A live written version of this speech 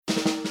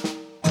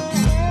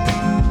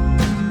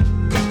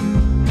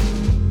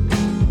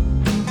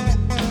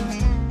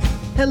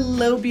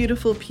Hello,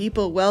 beautiful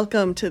people.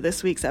 Welcome to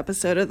this week's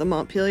episode of the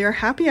Montpelier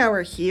Happy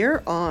Hour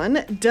here on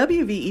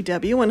WVEW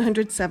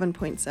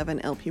 107.7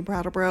 LP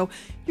Brattleboro,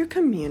 your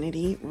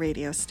community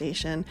radio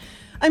station.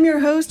 I'm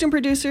your host and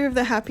producer of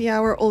the Happy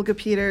Hour, Olga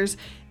Peters,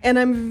 and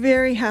I'm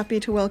very happy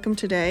to welcome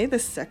today the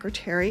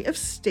Secretary of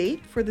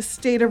State for the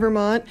state of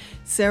Vermont,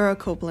 Sarah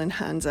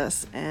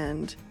Copeland-Hanzas,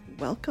 and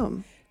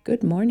welcome.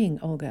 Good morning,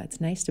 Olga.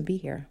 It's nice to be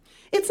here.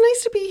 It's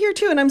nice to be here,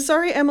 too, and I'm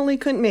sorry Emily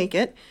couldn't make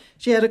it.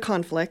 She had a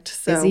conflict.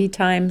 So. Busy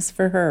times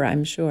for her,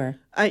 I'm sure.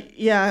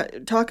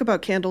 Talk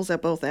about candles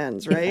at both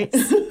ends, right?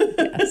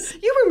 Yes.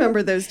 You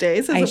remember those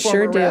days as a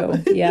former rep. I sure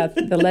do. Yeah,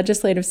 the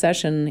legislative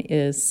session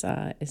is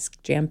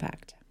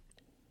jam-packed.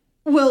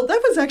 Well,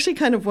 that was actually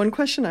kind of one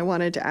question I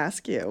wanted to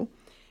ask you,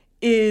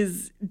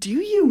 is do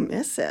you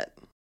miss it?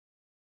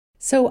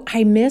 So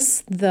I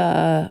miss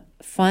the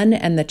fun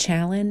and the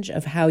challenge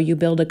of how you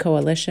build a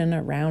coalition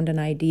around an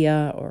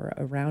idea or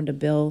around a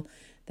bill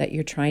that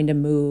you're trying to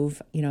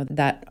move. You know,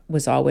 that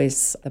was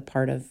always the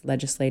part of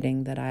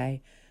legislating that I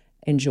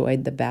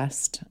enjoyed the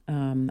best.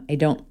 I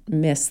don't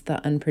miss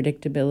the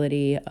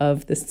unpredictability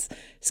of this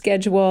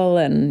schedule,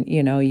 and,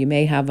 you know, you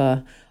may have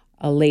a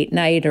late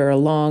night or a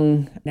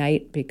long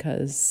night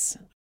because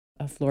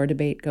a floor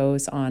debate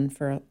goes on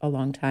for a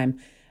long time.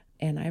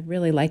 And I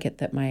really like it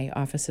that my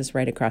office is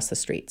right across the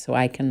street, so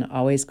I can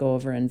always go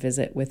over and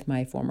visit with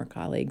my former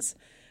colleagues.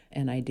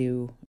 And I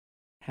do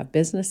have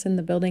business in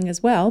the building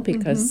as well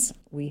because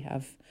we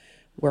have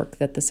work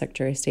that the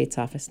Secretary of State's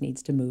office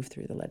needs to move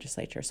through the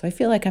legislature. So I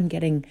feel like I'm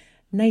getting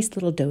nice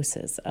little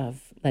doses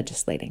of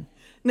legislating.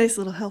 Nice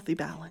little healthy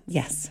balance.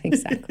 Yes,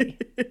 exactly.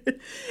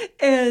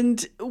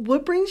 And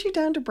what brings you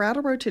down to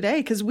Brattleboro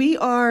today? Because we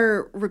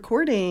are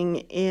recording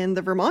in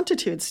the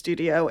Vermontitude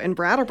studio in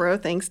Brattleboro,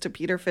 thanks to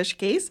Peter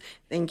Fishcase.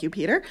 Thank you,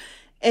 Peter.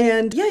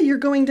 And yeah, you're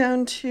going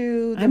down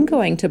to... I'm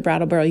going to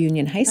Brattleboro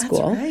Union High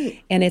School. That's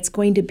right. And it's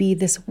going to be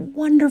this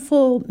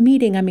wonderful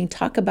meeting. I mean,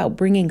 talk about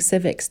bringing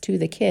civics to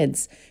the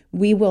kids.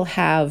 We will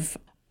have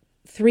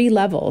 3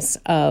 levels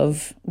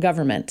of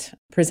government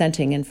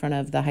presenting in front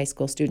of the high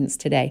school students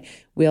today.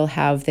 We'll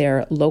have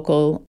their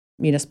local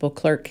municipal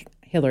clerk,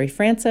 Hillary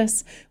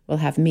Francis. We'll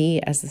have me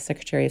as the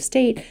Secretary of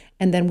State.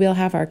 And then we'll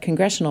have our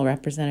congressional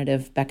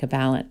representative, Becca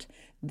Ballant,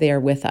 there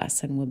with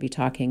us. And we'll be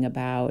talking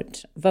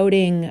about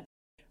voting,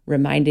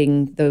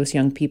 reminding those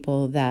young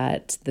people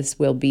that this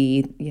will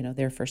be, you know,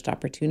 their first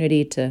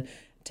opportunity to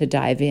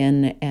dive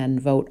in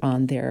and vote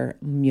on their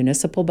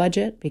municipal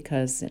budget,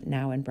 because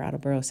now in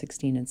Brattleboro,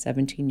 16 and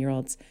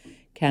 17-year-olds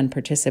can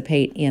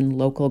participate in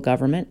local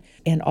government.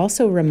 And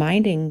also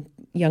reminding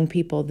young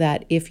people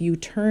that if you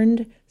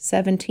turned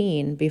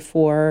 17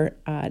 before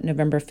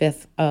November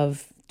 5th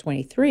of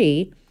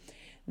 23,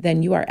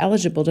 then you are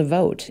eligible to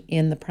vote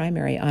in the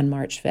primary on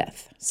March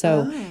 5th.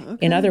 So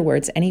in other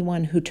words,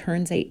 anyone who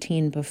turns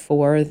 18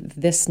 before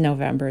this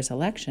November's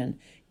election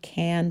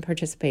can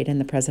participate in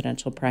the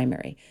presidential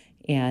primary.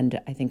 And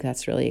I think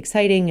that's really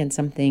exciting and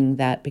something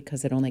that,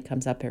 because it only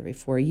comes up every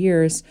 4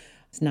 years,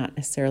 it's not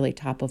necessarily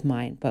top of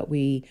mind. But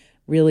we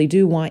really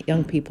do want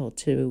young people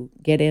to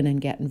get in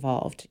and get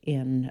involved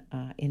in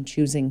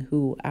choosing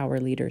who our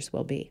leaders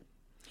will be.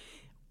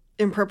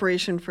 In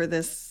preparation for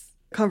this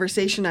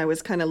conversation, I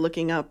was kind of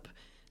looking up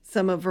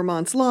some of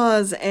Vermont's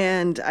laws,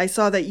 and I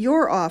saw that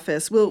your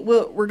office,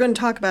 we're going to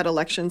talk about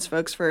elections,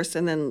 folks, first,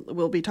 and then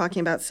we'll be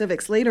talking about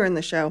civics later in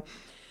the show.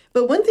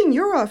 But one thing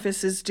your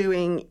office is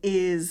doing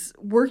is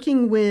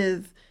working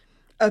with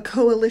a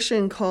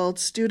coalition called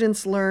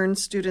Students Learn,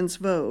 Students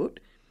Vote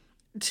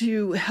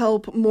to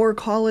help more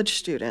college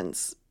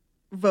students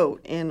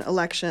vote in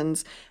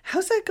elections.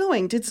 How's that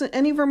going? Did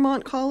any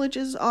Vermont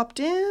colleges opt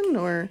in,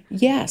 or?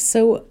 Yeah,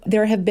 so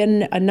there have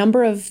been a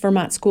number of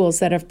Vermont schools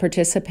that have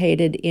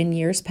participated in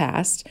years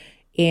past,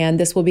 and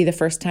this will be the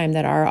first time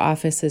that our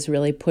office is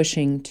really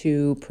pushing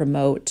to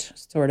promote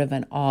sort of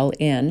an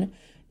all-in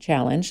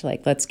challenge,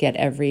 like let's get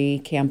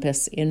every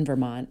campus in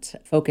Vermont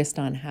focused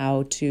on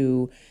how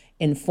to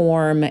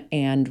inform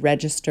and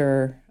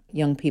register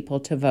young people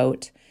to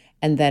vote,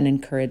 and then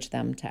encourage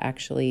them to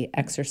actually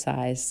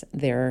exercise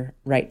their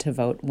right to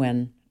vote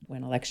when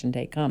election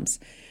day comes.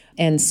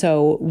 And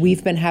so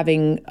we've been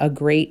having a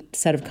great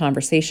set of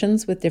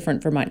conversations with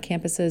different Vermont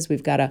campuses.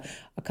 We've got a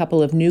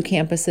couple of new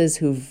campuses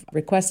who've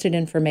requested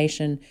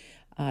information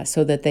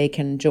so that they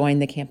can join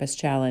the campus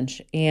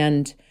challenge.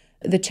 And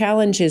the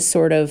challenge is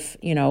sort of,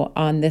 you know,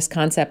 on this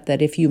concept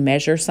that if you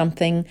measure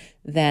something,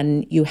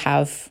 then you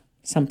have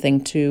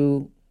something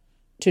to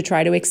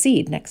try to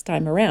exceed next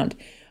time around.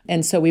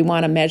 And so we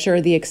want to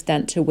measure the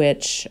extent to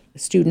which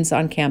students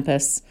on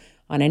campus,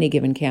 on any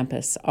given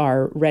campus,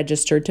 are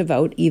registered to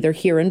vote, either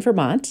here in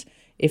Vermont,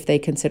 if they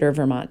consider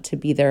Vermont to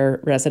be their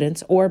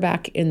residence, or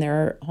back in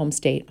their home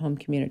state, home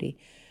community.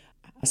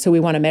 So we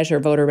want to measure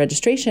voter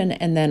registration,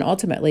 and then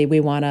ultimately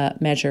we want to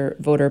measure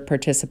voter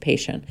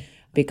participation,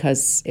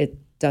 because it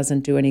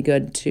doesn't do any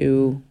good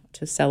to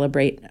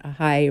celebrate a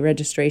high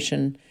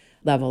registration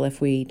level if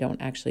we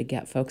don't actually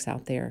get folks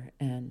out there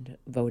and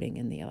voting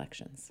in the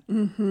elections.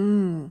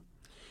 Mm-hmm.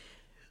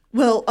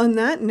 Well, on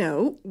that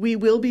note, we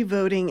will be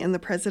voting in the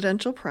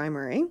presidential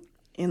primary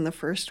in the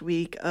first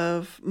week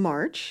of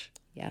March.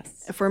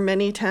 Yes. For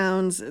many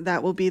towns,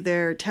 that will be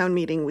their town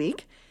meeting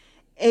week.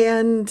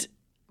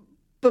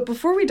 But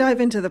before we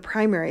dive into the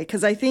primary,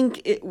 because I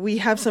think we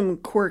have some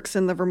quirks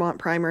in the Vermont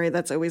primary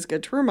that's always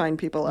good to remind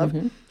people of.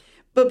 Mm-hmm.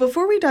 But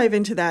before we dive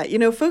into that,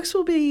 folks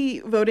will be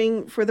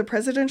voting for the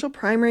presidential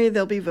primary.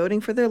 They'll be voting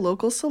for their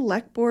local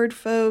select board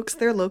folks,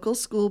 their local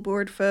school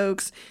board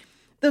folks,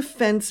 the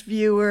fence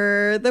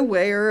viewer, the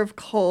weigher of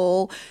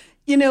coal.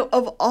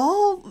 Of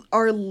all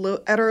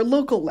at our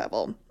local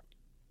level,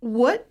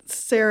 what,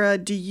 Sarah,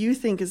 do you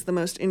think is the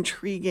most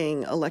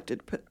intriguing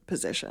elected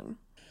position?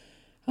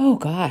 Oh,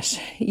 gosh.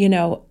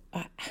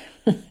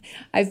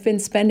 I've been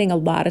spending a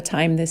lot of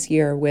time this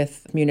year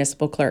with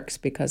municipal clerks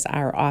because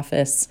our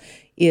office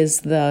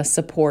is the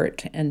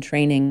support and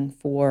training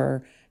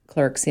for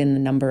clerks in a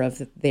number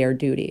of their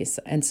duties.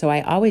 And so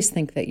I always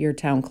think that your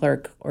town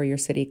clerk or your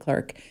city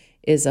clerk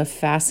is a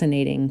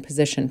fascinating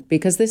position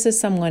because this is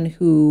someone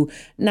who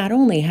not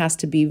only has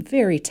to be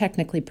very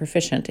technically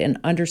proficient in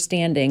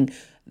understanding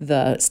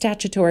the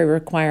statutory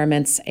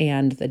requirements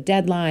and the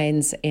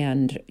deadlines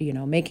and,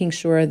 making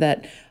sure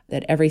that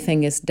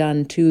everything is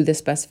done to the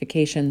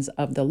specifications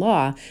of the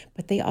law,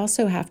 but they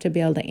also have to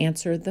be able to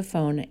answer the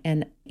phone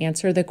and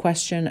answer the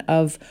question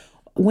of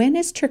when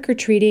is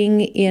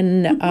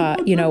trick-or-treating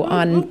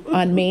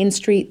on Main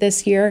Street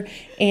this year?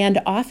 And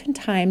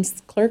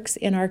oftentimes clerks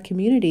in our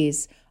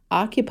communities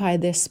occupy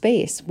this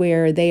space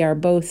where they are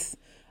both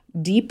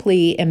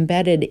deeply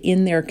embedded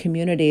in their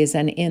communities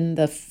and in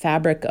the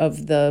fabric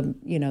of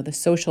the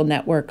social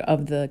network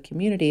of the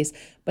communities,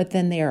 but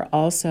then they are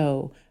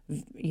also,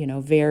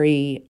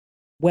 very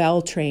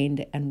well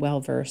trained and well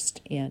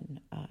versed in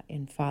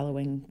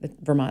following the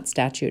Vermont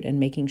statute and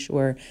making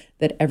sure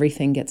that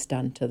everything gets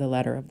done to the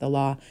letter of the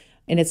law.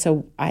 And it's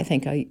I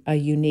think a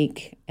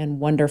unique and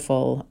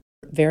wonderful,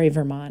 very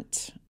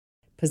Vermont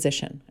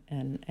position.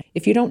 And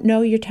if you don't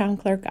know your town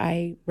clerk,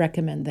 I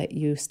recommend that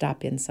you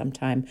stop in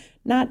sometime,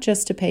 not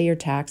just to pay your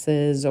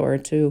taxes or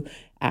to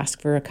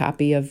ask for a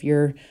copy of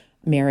your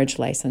marriage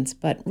license,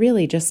 but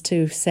really just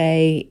to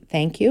say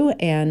thank you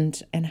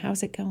and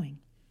how's it going?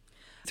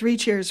 3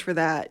 cheers for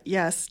that.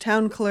 Yes,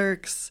 town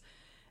clerks,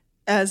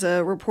 as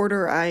a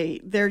reporter,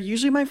 they're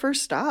usually my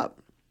first stop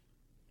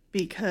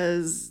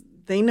because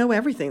they know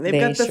everything.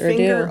 They've got the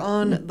finger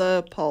on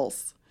the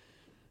pulse.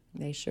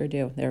 They sure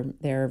do.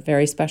 They're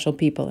very special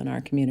people in our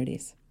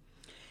communities.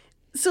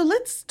 So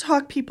let's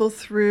talk people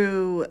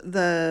through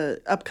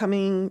the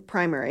upcoming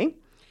primary.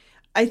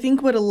 I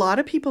think what a lot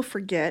of people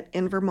forget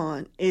in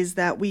Vermont is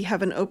that we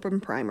have an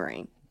open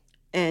primary,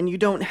 and you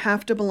don't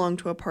have to belong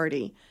to a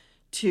party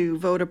to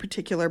vote a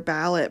particular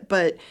ballot.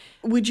 But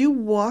would you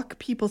walk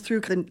people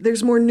through?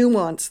 There's more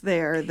nuance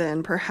there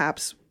than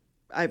perhaps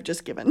I've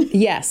just given.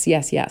 Yes.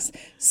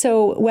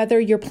 So whether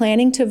you're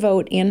planning to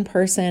vote in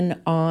person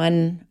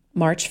on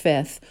March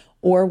 5th,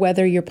 or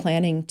whether you're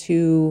planning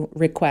to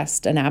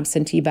request an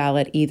absentee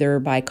ballot either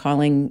by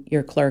calling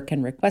your clerk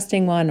and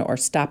requesting one, or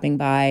stopping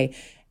by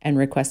and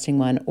requesting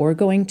one, or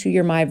going to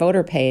your My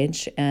Voter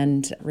page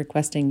and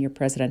requesting your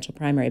presidential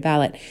primary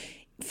ballot.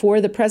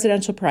 For the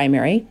presidential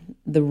primary,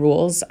 the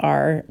rules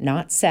are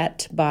not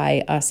set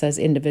by us as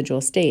individual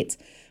states.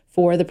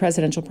 For the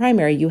presidential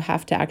primary, you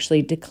have to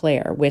actually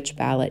declare which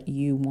ballot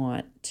you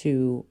want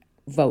to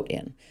vote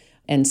in.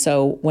 And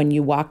so when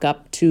you walk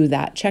up to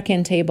that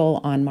check-in table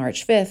on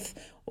March 5th,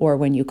 or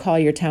when you call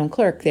your town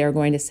clerk, they're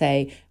going to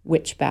say,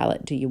 which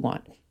ballot do you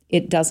want?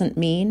 It doesn't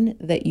mean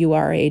that you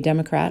are a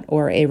Democrat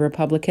or a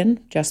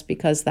Republican just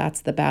because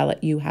that's the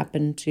ballot you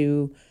happen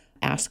to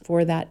ask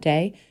for that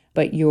day,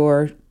 but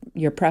your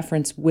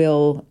preference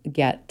will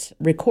get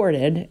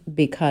recorded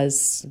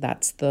because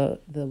that's the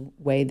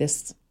way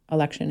this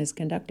election is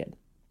conducted.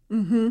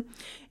 Mm-hmm.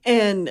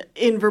 And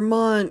in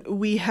Vermont,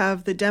 we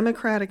have the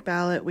Democratic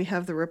ballot, we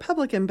have the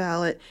Republican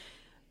ballot,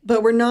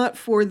 but we're not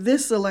for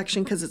this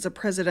election because it's a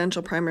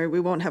presidential primary. We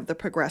won't have the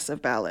progressive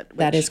ballot.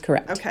 That is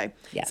correct. Okay.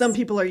 Yes. Some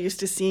people are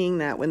used to seeing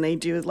that when they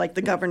do like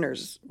the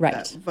governor's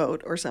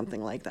vote or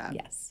something like that.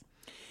 Yes.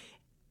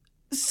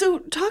 So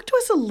talk to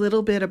us a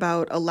little bit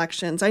about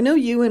elections. I know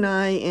you and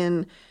I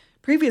in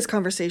previous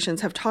conversations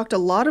have talked a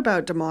lot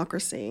about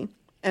democracy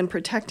and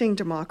protecting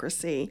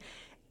democracy.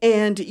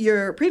 And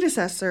your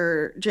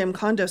predecessor, Jim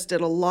Kondos,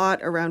 did a lot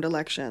around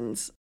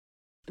elections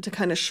to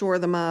kind of shore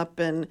them up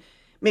and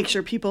make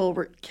sure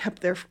people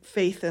kept their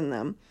faith in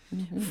them.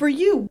 Mm-hmm. For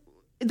you,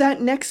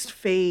 that next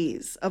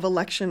phase of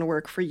election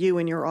work for you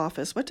in your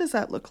office, what does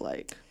that look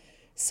like?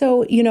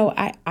 So,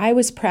 I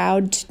was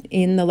proud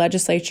in the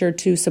legislature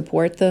to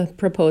support the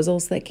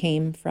proposals that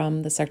came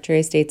from the Secretary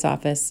of State's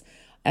office.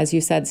 As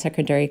you said,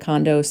 Secretary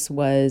Kondos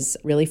was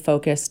really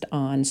focused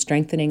on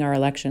strengthening our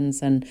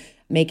elections and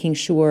making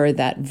sure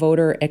that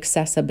voter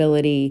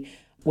accessibility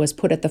was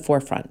put at the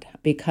forefront,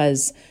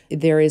 because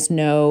there is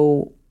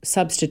no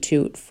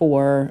substitute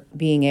for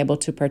being able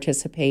to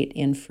participate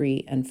in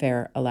free and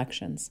fair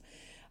elections.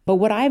 But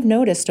what I've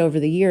noticed over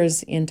the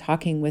years in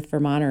talking with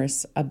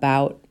Vermonters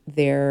about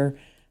their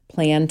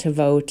plan to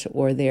vote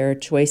or their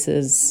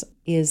choices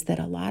is that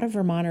a lot of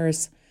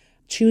Vermonters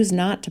choose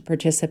not to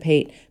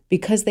participate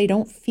because they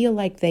don't feel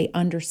like they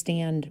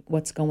understand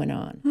what's going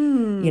on.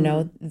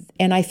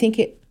 And I think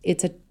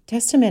it's a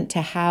testament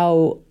to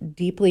how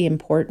deeply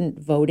important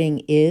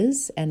voting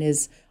is and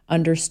is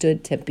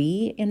understood to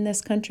be in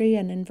this country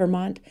and in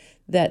Vermont,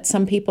 that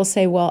some people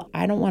say, well,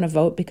 I don't want to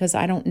vote because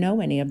I don't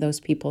know any of those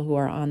people who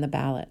are on the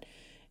ballot.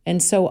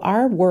 And so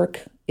our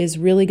work is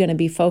really going to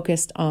be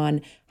focused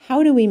on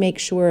how do we make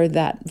sure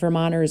that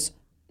Vermonters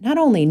not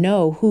only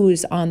know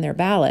who's on their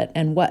ballot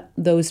and what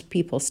those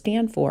people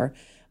stand for,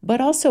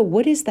 but also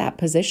what is that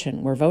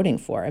position we're voting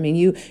for? I mean,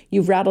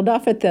 you've rattled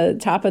off at the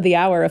top of the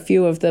hour a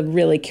few of the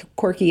really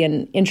quirky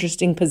and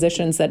interesting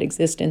positions that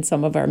exist in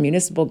some of our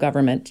municipal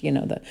government,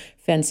 the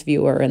fence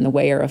viewer and the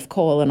weigher of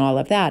coal and all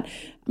of that.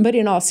 But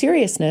in all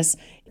seriousness,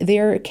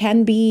 there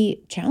can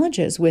be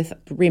challenges with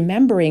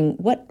remembering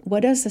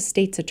what does the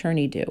state's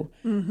attorney do?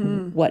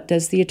 Mm-hmm. What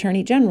does the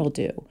attorney general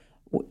do?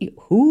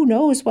 Who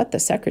knows what the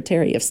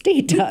Secretary of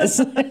State does,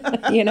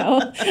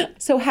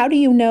 So how do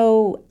you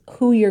know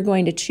who you're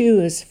going to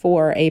choose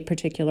for a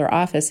particular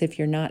office if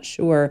you're not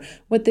sure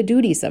what the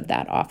duties of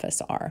that office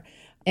are?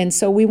 And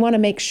so we want to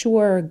make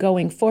sure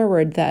going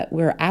forward that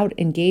we're out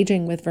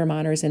engaging with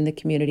Vermonters in the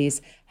communities,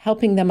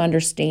 helping them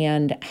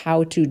understand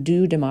how to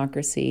do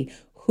democracy,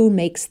 who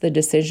makes the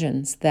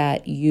decisions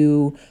that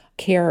you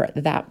care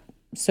that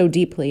so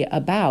deeply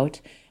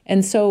about.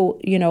 And so,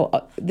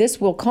 this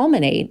will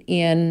culminate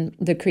in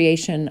the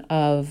creation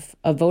of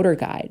a voter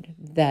guide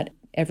that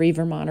every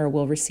Vermonter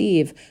will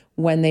receive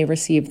when they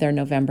receive their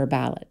November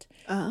ballot.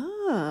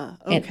 Ah,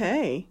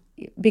 okay.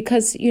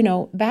 Because,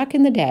 back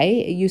in the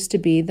day, it used to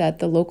be that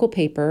the local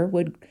paper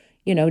would,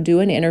 do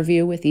an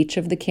interview with each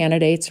of the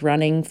candidates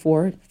running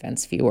for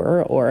fence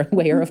viewer or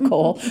weigher of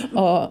coal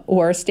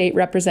or state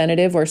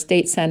representative or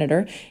state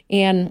senator.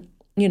 And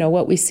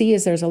what we see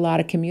is there's a lot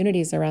of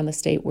communities around the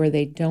state where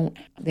they don't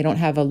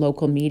have a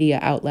local media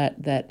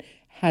outlet that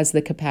has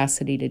the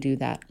capacity to do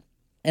that.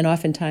 And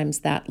oftentimes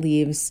that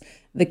leaves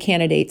the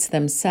candidates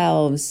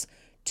themselves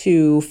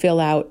to fill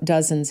out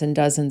dozens and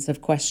dozens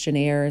of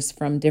questionnaires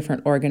from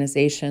different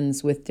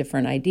organizations with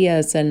different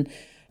ideas. And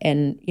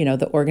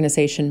the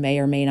organization may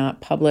or may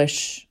not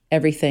publish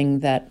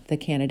everything that the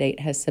candidate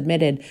has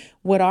submitted.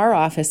 What our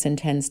office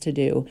intends to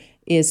do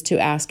is to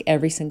ask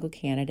every single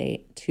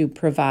candidate to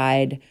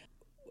provide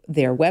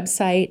their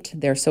website,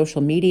 their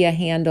social media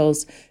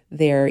handles,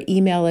 their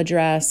email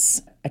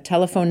address, a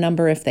telephone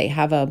number if they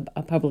have a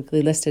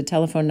publicly listed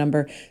telephone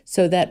number,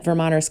 so that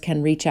Vermonters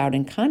can reach out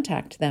and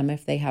contact them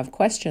if they have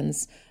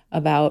questions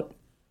about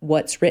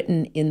what's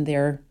written in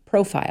their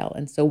profile.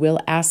 And so we'll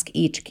ask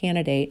each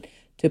candidate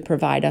to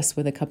provide us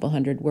with a couple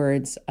hundred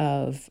words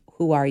of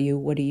who are you,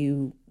 what do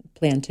you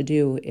plan to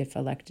do if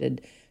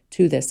elected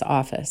to this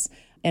office.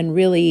 And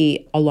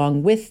really,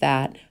 along with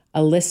that,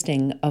 a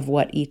listing of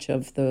what each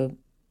of the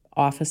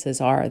offices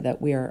are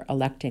that we are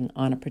electing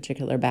on a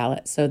particular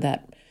ballot, so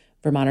that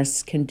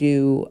Vermonters can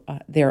do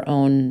their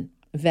own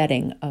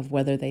vetting of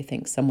whether they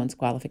think someone's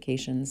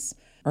qualifications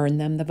earn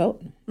them the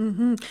vote.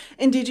 Mm-hmm.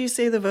 And did you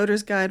say the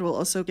voter's guide will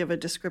also give a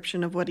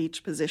description of what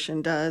each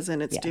position does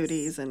and its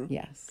duties? And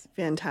yes.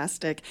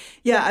 Fantastic.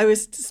 Yeah, I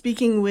was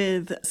speaking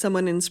with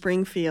someone in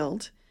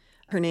Springfield.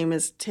 Her name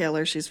is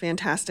Taylor. She's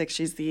fantastic.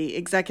 She's the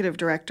executive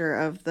director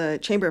of the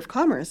Chamber of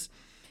Commerce.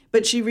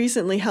 But she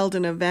recently held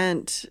an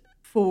event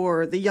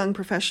for the young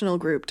professional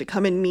group to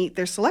come and meet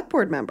their select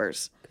board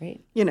members.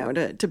 Great.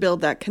 To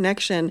build that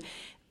connection.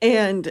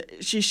 And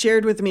she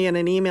shared with me in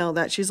an email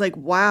that she's like,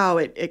 wow,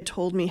 it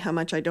told me how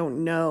much I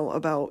don't know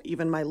about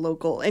even my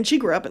local, and she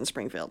grew up in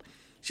Springfield.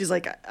 She's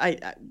like,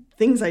 I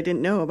things I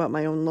didn't know about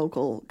my own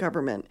local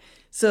government.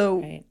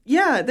 So right.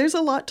 Yeah, there's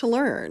a lot to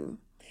learn.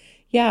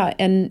 Yeah.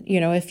 And,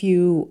 if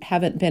you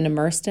haven't been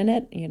immersed in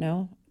it,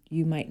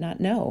 you might not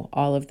know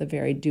all of the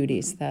varied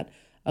duties that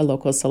a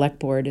local select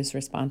board is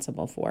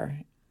responsible for.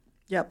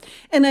 Yep.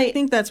 And I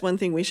think that's one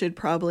thing we should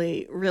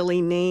probably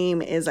really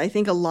name is I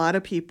think a lot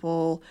of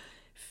people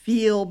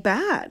feel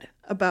bad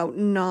about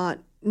not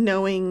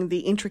knowing the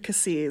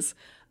intricacies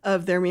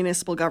of their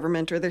municipal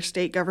government or their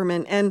state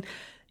government. And,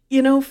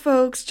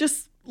 folks,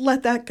 just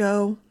let that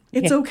go.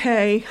 It's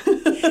okay.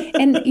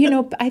 And,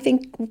 I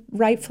think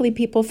rightfully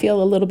people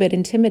feel a little bit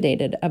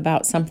intimidated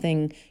about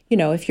something,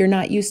 if you're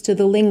not used to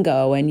the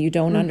lingo and you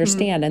don't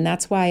understand. And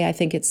that's why I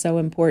think it's so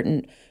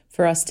important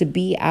for us to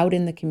be out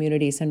in the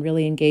communities and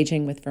really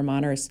engaging with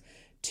Vermonters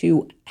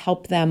to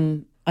help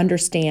them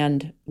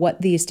understand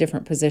what these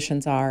different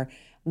positions are.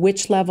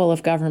 Which level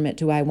of government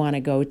do I want to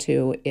go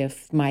to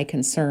if my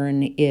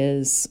concern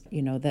is,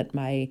 that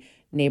my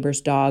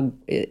neighbor's dog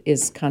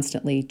is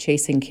constantly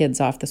chasing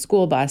kids off the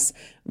school bus,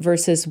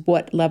 versus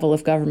what level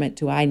of government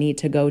do I need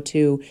to go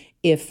to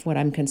if what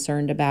I'm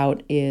concerned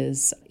about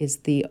is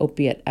the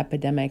opiate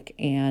epidemic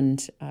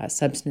and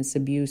substance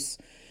abuse,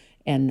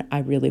 and I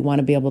really want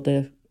to be able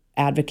to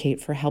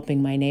advocate for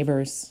helping my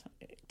neighbors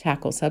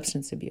tackle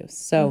substance abuse.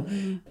 So,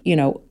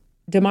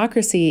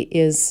 democracy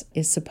is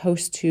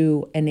supposed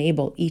to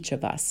enable each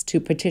of us to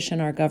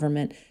petition our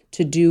government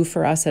to do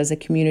for us as a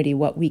community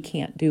what we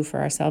can't do for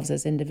ourselves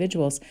as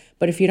individuals.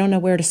 But if you don't know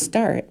where to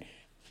start,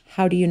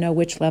 how do you know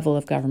which level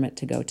of government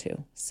to go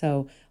to?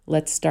 So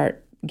let's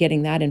start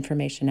getting that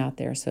information out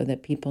there so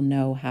that people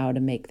know how to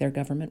make their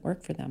government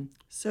work for them.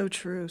 So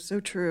true, so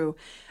true.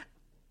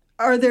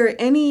 Are there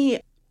any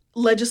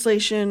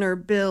legislation or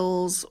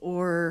bills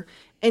or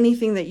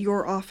anything that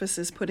your office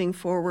is putting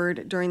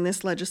forward during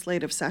this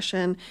legislative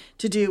session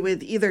to do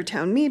with either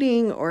town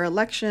meeting or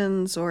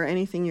elections or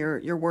anything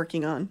you're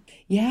working on?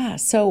 Yeah,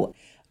 so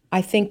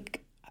I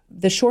think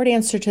the short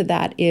answer to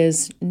that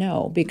is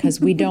no, because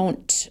we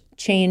don't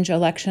change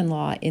election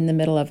law in the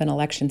middle of an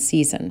election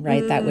season,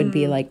 right? That would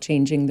be like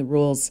changing the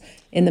rules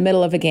in the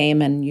middle of a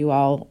game, and you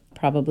all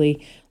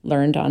probably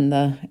learned on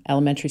the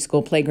elementary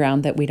school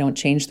playground that we don't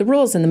change the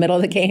rules in the middle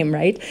of the game,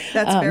 right?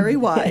 That's very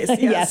wise,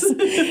 yes.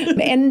 Yes.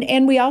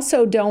 And we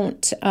also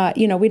don't,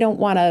 we don't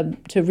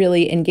want to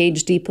really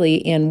engage deeply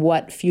in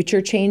what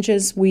future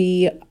changes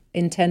we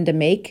intend to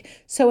make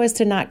so as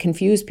to not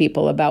confuse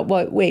people about,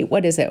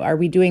 what is it? Are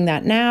we doing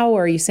that now,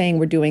 or are you saying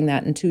we're doing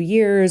that in 2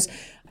 years?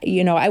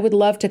 I would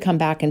love to come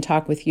back and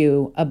talk with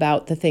you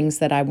about the things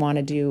that I want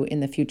to do in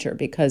the future,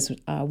 because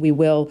we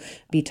will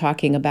be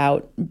talking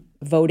about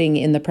voting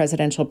in the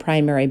presidential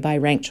primary by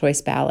ranked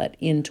choice ballot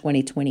in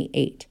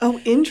 2028. Oh,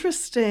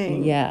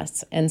 interesting.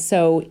 Yes. And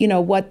so,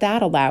 what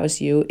that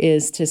allows you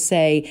is to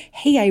say,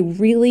 hey, I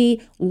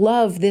really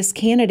love this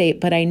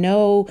candidate, but I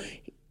know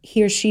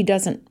he or she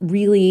doesn't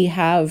really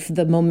have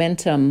the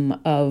momentum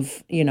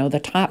of,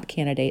 the top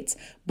candidates,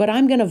 but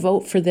I'm going to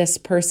vote for this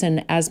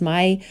person as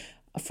my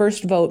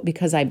first vote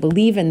because I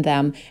believe in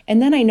them.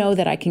 And then I know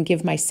that I can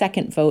give my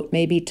second vote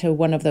maybe to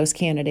one of those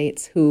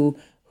candidates who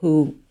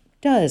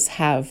does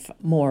have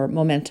more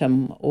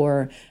momentum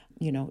or,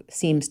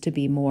 seems to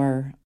be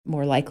more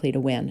likely to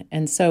win.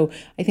 And so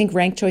I think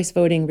ranked choice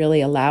voting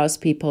really allows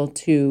people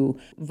to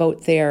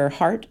vote their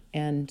heart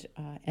and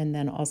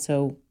then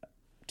also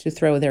to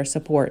throw their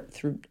support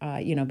through,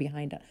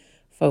 behind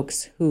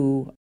folks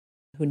who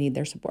need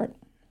their support.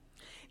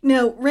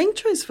 Now, ranked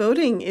choice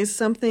voting is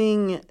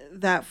something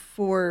that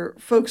for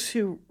folks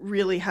who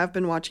really have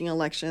been watching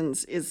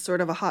elections is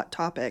sort of a hot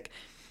topic.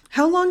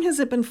 How long has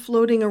it been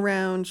floating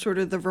around sort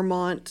of the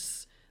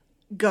Vermont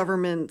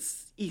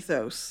government's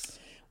ethos?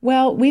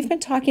 Well, we've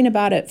been talking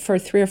about it for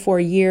 3 or 4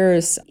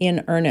 years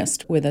in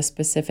earnest with a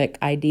specific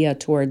idea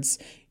towards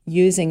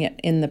using it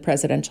in the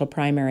presidential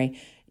primary.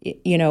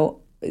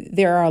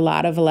 There are a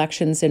lot of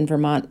elections in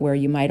Vermont where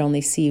you might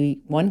only see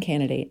one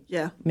candidate,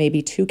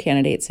 maybe 2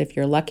 candidates if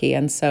you're lucky.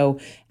 And so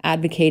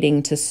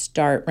advocating to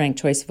start ranked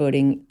choice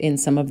voting in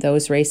some of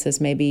those races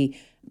maybe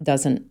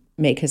doesn't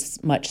make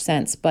as much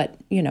sense. But,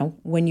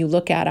 when you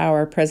look at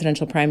our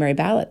presidential primary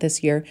ballot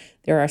this year,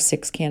 there are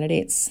 6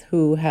 candidates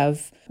who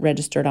have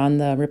registered on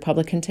the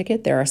Republican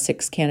ticket. There are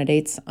 6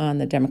 candidates on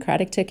the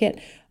Democratic ticket.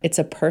 It's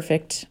a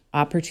perfect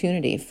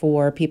opportunity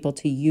for people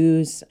to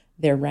use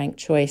their ranked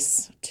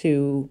choice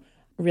to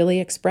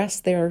really express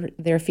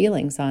their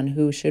feelings on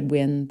who should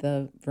win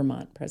the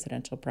Vermont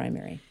presidential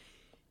primary.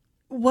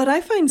 What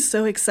I find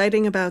so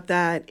exciting about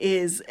that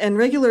is, and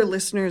regular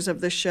listeners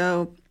of the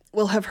show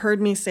will have heard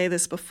me say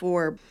this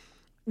before,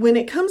 when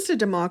it comes to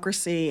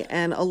democracy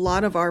and a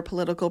lot of our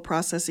political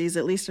processes,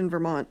 at least in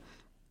Vermont,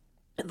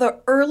 the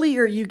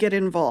earlier you get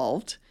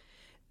involved,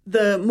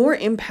 the more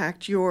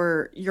impact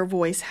your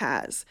voice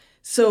has.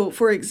 So,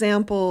 for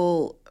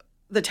example,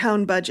 the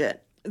town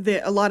budget.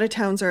 A lot of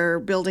towns are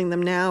building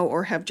them now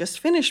or have just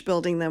finished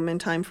building them in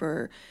time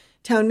for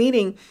town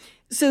meeting.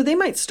 So they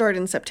might start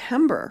in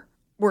September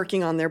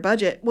working on their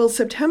budget. Well,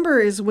 September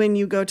is when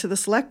you go to the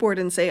select board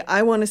and say,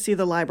 I want to see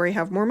the library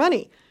have more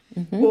money,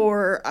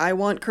 or I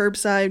want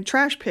curbside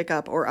trash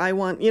pickup, or I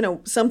want,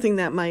 something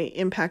that might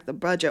impact the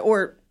budget,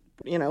 or,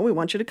 we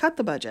want you to cut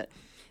the budget.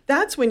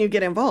 That's when you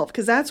get involved,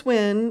 because that's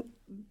when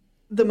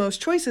the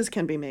most choices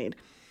can be made.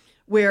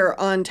 Where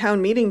on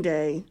town meeting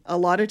day, a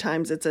lot of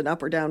times it's an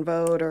up or down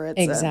vote, or it's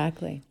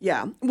exactly.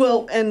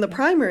 Well, and the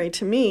primary,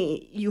 to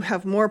me, you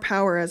have more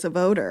power as a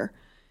voter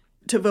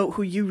to vote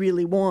who you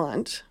really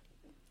want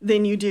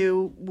than you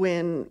do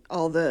when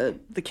all the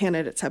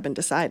candidates have been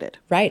decided.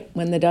 Right.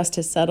 When the dust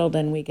has settled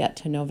and we get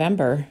to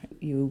November,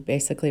 you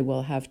basically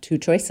will have 2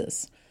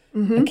 choices.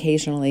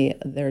 Occasionally,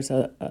 there's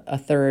a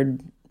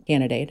third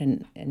candidate,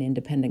 an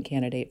independent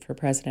candidate for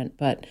president,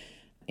 but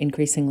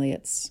increasingly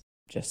it's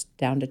just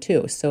down to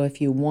 2. So if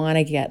you want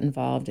to get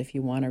involved, if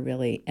you want to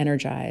really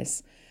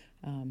energize,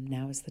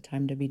 now is the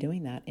time to be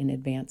doing that in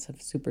advance of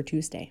Super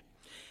Tuesday.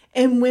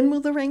 And when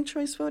will the ranked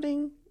choice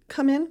voting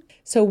come in?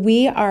 So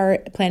we are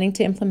planning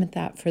to implement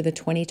that for the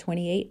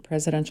 2028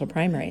 presidential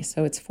primary.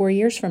 So it's 4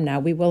 years from now.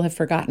 We will have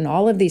forgotten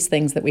all of these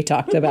things that we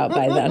talked about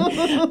by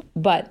then.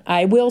 But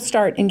I will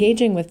start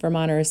engaging with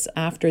Vermonters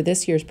after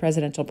this year's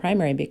presidential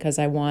primary because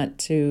I want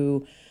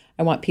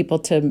people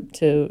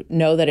to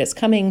know that it's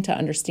coming, to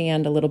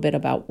understand a little bit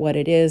about what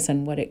it is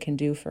and what it can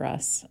do for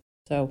us.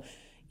 So,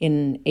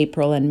 in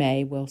April and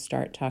May, we'll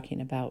start talking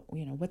about,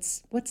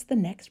 what's the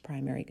next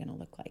primary going to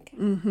look like.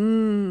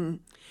 Mm-hmm.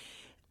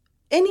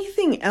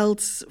 Anything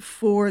else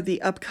for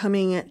the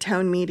upcoming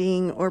town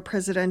meeting or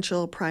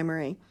presidential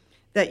primary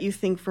that you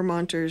think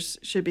Vermonters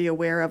should be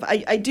aware of?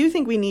 I do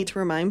think we need to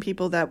remind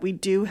people that we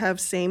do have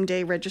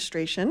same-day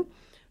registration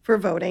for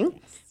voting,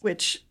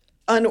 which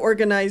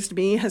unorganized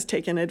me has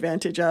taken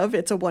advantage of.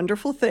 It's a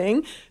wonderful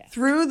thing.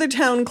 Threw the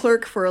town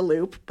clerk for a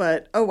loop,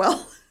 but oh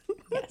well.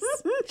 Yes.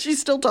 She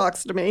still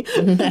talks to me.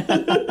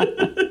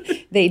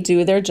 They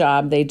do their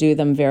job. They do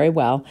them very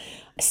well.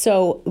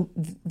 So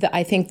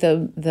I think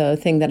the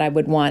thing that I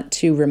would want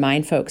to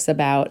remind folks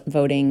about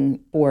voting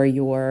for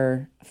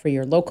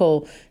your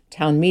local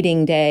town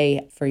meeting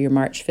day, for your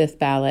March 5th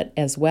ballot,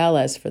 as well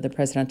as for the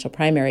presidential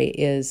primary,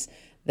 is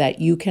that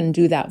you can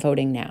do that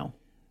voting now.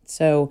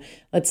 So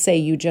let's say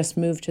you just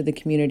moved to the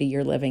community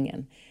you're living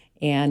in,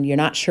 and you're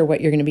not sure what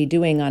you're going to be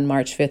doing on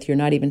March 5th. You're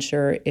not even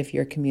sure if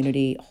your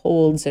community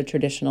holds a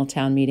traditional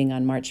town meeting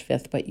on March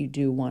 5th, but you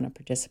do want to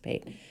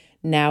participate.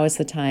 Now is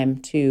the time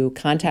to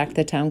contact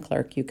the town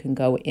clerk. You can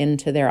go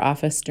into their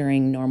office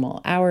during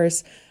normal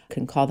hours, you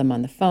can call them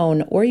on the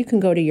phone, or you can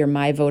go to your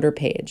My Voter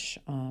page,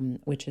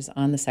 which is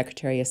on the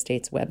Secretary of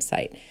State's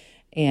website.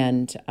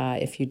 And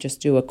if you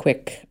just do a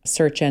quick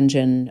search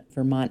engine,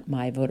 Vermont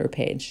My Voter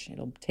page,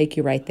 it'll take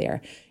you right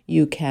there.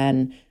 You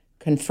can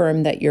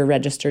confirm that you're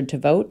registered to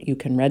vote. You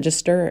can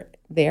register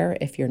there.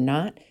 If you're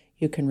not,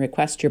 you can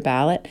request your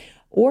ballot,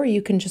 or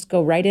you can just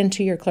go right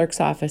into your clerk's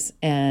office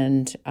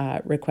and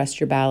request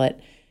your ballot.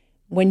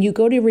 When you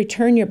go to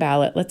return your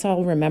ballot, let's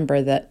all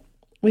remember that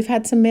we've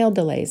had some mail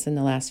delays in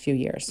the last few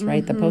years,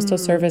 right? The Postal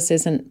Service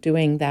isn't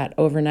doing that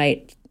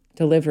overnight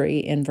delivery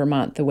in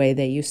Vermont the way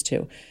they used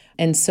to.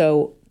 And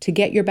so to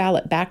get your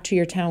ballot back to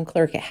your town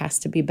clerk, it has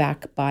to be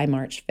back by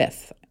March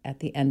 5th at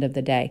the end of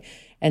the day.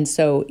 And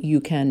so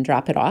you can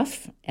drop it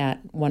off at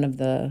one of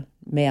the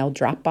mail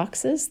drop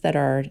boxes that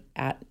are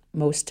at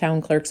most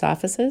town clerks'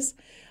 offices.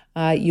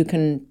 You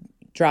can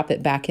drop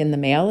it back in the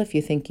mail if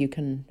you think you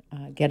can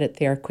get it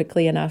there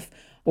quickly enough.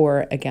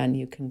 Or again,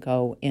 you can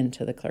go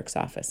into the clerk's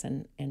office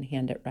and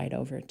hand it right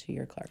over to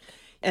your clerk.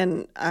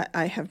 And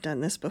I have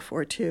done this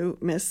before too,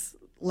 Miss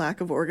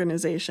Lack of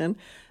Organization.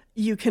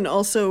 You can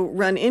also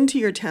run into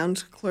your town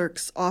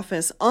clerk's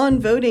office on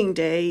voting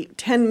day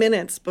 10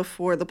 minutes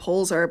before the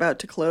polls are about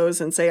to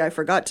close and say, I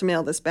forgot to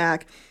mail this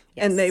back.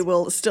 Yes. And they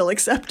will still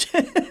accept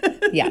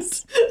it.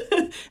 Yes.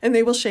 And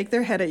they will shake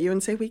their head at you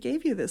and say, we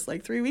gave you this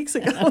like 3 weeks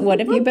ago. What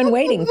have you been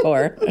waiting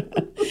for?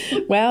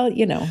 Well,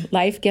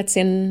 life gets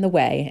in the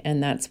way,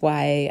 and that's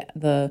why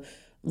the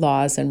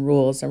laws and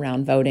rules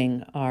around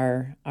voting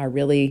are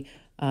really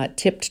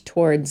tipped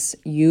towards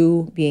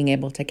you being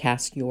able to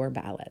cast your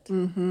ballot.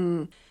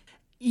 Mm-hmm.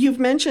 You've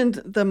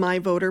mentioned the My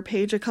Voter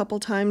page a couple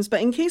times,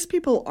 but in case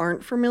people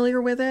aren't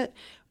familiar with it,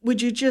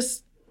 would you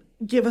just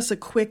give us a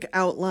quick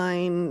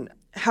outline?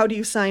 How do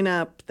you sign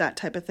up, that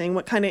type of thing?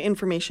 What kind of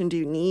information do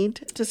you need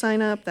to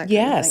sign up, that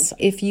kind of thing?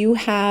 If you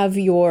have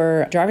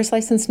your driver's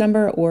license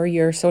number or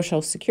your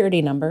social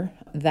security number,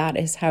 that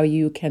is how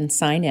you can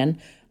sign in,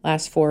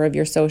 last four of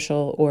your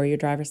social or your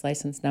driver's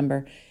license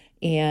number.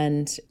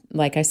 And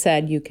like I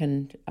said, you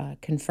can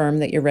confirm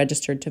that you're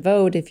registered to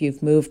vote. If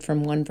you've moved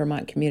from one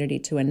Vermont community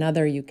to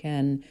another, you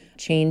can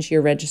change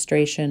your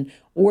registration,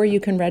 or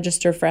you can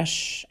register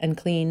fresh and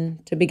clean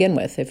to begin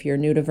with if you're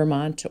new to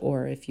Vermont,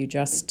 or if you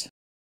just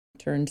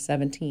turned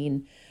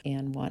 17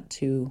 and want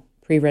to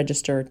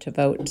pre-register to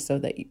vote so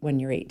that when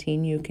you're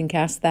 18, you can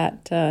cast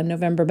that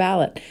November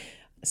ballot.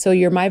 So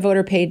your My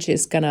Voter page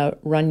is going to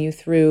run you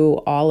through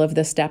all of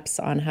the steps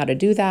on how to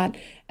do that,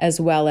 as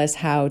well as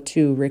how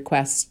to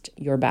request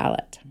your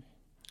ballot.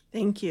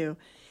 Thank you.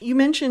 You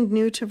mentioned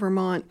new to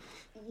Vermont.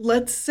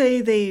 Let's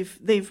say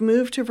they've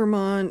moved to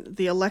Vermont,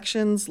 the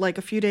election's like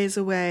a few days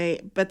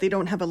away, but they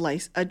don't have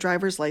a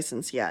driver's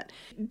license yet.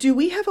 Do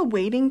we have a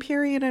waiting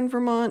period in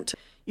Vermont?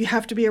 You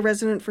have to be a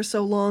resident for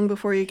so long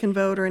before you can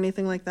vote or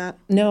anything like that?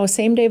 No,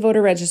 same-day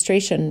voter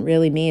registration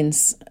really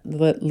means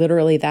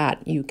literally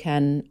that. You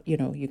can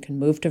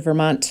move to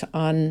Vermont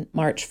on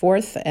March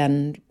 4th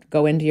and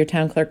go into your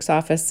town clerk's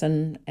office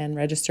and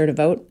register to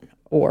vote,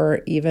 or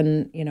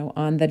even,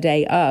 on the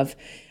day of.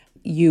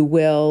 You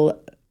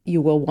will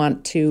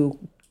want to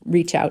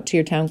reach out to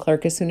your town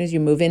clerk as soon as you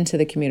move into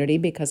the community,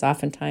 because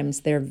oftentimes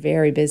they're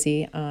very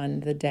busy on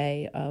the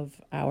day of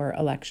our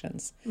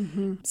elections.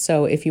 Mm-hmm.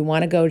 So if you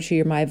want to go to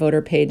your My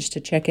Voter page to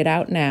check it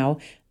out now,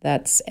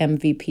 that's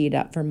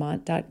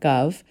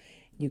mvp.vermont.gov.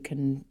 You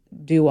can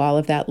do all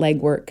of that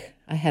legwork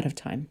ahead of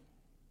time.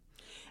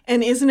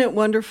 And isn't it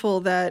wonderful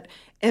that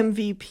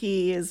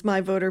MVP is My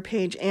Voter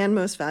page and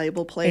Most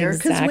Valuable Player?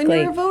 Because Exactly.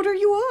 when you're a voter,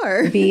 you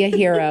are. Be a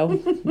hero.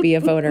 Be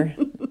a voter.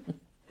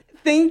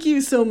 Thank you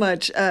so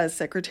much,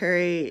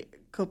 Secretary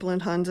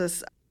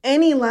Copeland-Hanzus.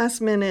 Any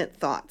last-minute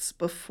thoughts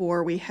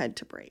before we head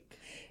to break?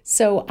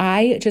 So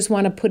I just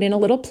want to put in a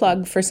little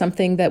plug for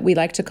something that we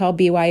like to call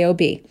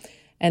BYOB.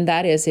 And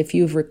that is, if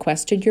you've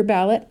requested your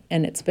ballot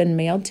and it's been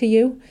mailed to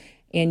you,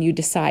 and you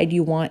decide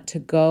you want to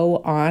go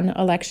on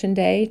Election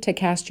Day to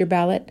cast your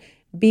ballot,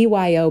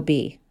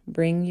 BYOB,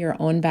 bring your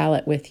own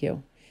ballot with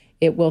you.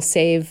 It will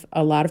save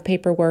a lot of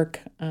paperwork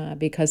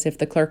because if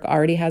the clerk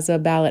already has a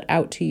ballot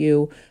out to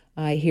you,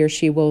 he or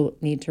she will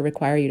need to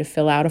require you to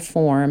fill out a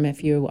form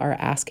if you are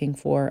asking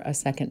for a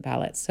second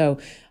ballot. So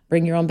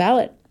bring your own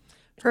ballot.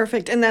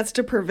 Perfect. And that's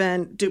to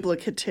prevent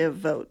duplicative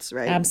votes,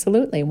 right?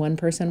 Absolutely. One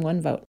person,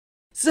 one vote.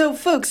 So,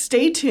 folks,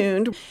 stay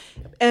tuned.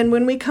 And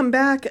when we come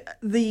back,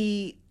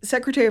 the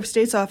Secretary of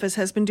State's office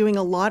has been doing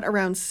a lot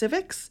around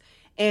civics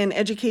and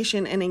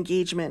education and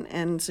engagement.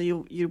 And so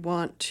you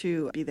want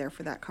to be there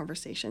for that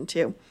conversation,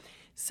 too.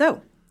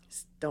 So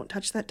don't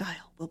touch that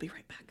dial. We'll be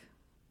right back.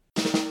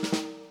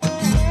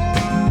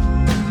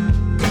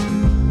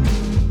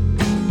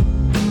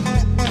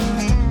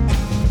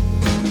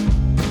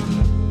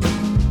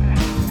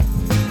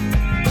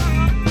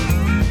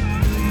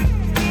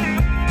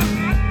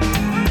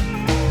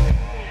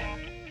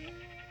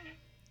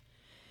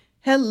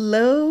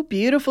 Hello,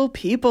 beautiful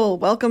people.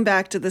 Welcome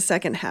back to the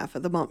second half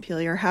of the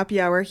Montpelier Happy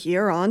Hour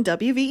here on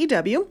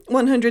WVEW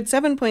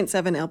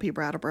 107.7 LP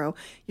Brattleboro,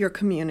 your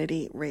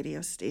community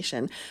radio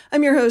station.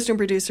 I'm your host and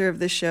producer of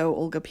this show,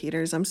 Olga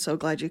Peters. I'm so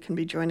glad you can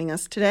be joining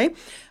us today.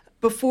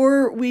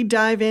 Before we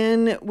dive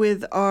in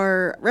with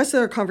our rest of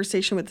our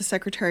conversation with the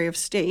Secretary of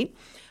State,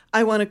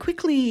 I want to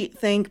quickly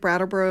thank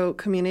Brattleboro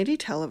Community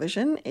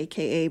Television,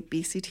 aka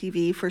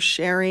BCTV, for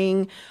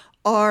sharing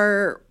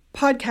our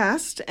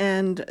podcast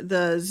and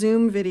the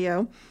Zoom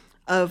video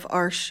of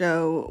our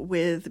show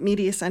with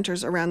media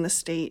centers around the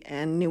state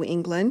and New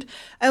England.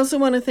 I also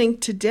want to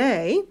thank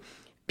today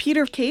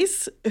Peter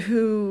Case,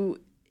 who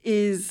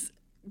is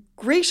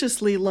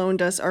graciously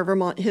loaned us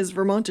his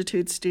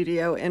Vermontitude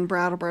studio in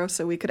Brattleboro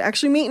so we could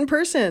actually meet in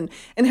person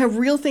and have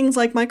real things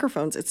like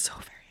microphones. It's so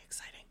very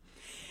exciting.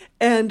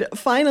 And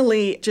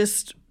finally,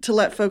 just to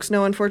let folks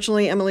know,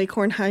 unfortunately, Emily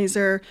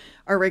Kornheiser,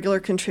 our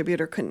regular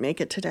contributor, couldn't make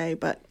it today,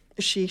 but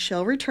she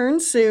shall return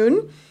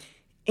soon.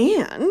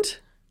 And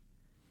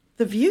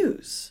the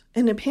views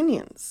and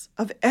opinions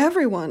of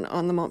everyone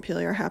on the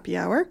Montpelier Happy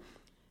Hour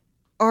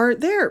are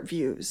their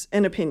views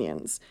and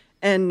opinions,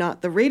 and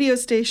not the radio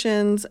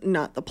stations,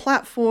 not the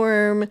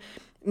platform,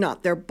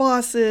 not their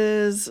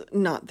bosses,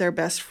 not their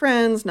best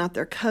friends, not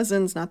their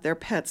cousins, not their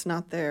pets,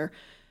 not their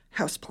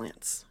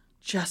houseplants,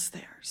 just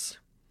theirs.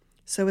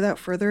 So without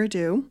further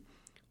ado,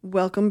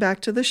 welcome back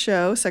to the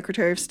show,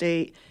 Secretary of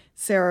State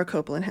Sarah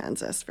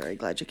Copeland-Hanzas. Very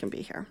glad you can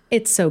be here.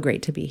 It's so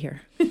great to be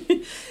here.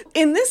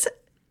 In this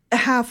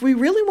half, we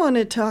really want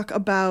to talk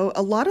about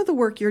a lot of the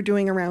work you're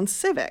doing around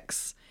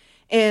civics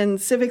and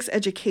civics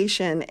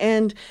education.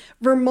 And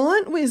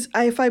Vermont was,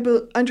 if I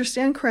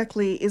understand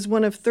correctly, is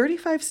one of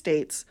 35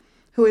 states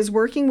who is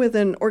working with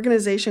an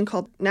organization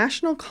called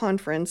National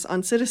Conference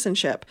on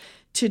Citizenship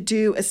to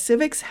do a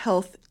civics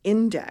health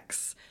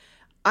index.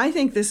 I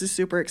think this is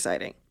super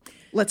exciting.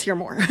 Let's hear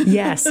more.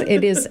 Yes,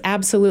 it is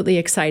absolutely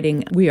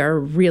exciting.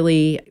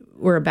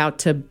 We're about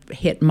to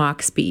hit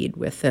Mach speed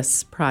with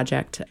this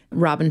project.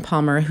 Robin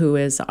Palmer, who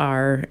is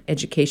our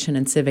education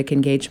and civic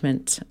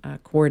engagement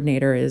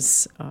coordinator,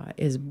 is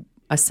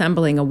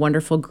assembling a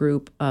wonderful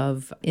group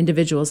of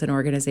individuals and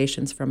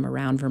organizations from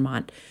around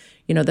Vermont.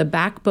 You know, the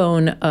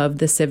backbone of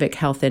the Civic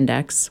Health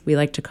Index, we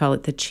like to call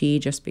it the CHI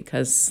just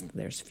because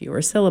there's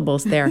fewer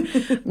syllables there.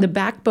 The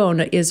backbone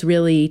is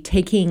really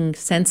taking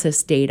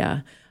census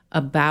data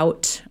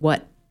about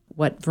what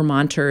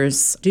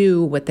Vermonters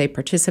do, what they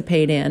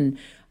participate in,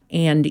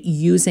 and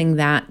using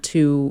that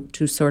to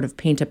sort of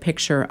paint a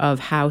picture of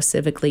how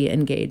civically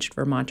engaged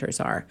Vermonters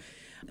are.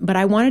 But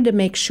I wanted to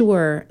make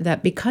sure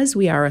that because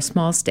we are a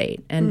small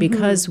state and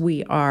because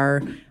we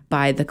are,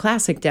 by the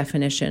classic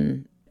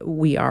definition,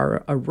 we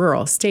are a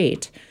rural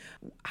state,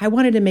 I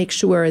wanted to make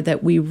sure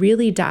that we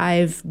really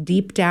dive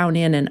deep down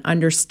in and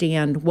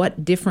understand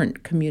what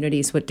different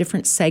communities, what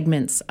different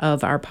segments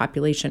of our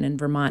population in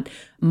Vermont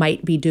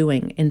might be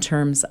doing in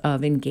terms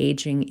of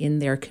engaging in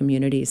their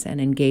communities and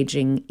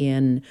engaging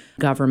in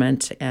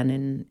government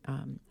and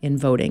in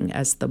voting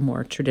as the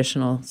more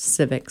traditional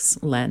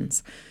civics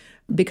lens.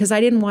 Because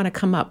I didn't want to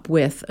come up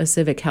with a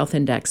civic health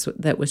index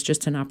that was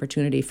just an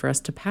opportunity for us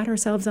to pat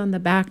ourselves on the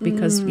back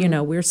because,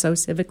 we're so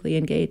civically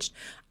engaged.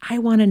 I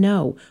want to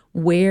know,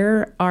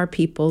 where are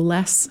people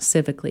less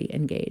civically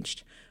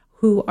engaged?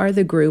 Who are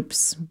the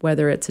groups,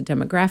 whether it's a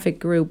demographic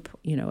group,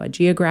 a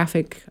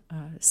geographic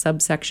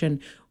subsection,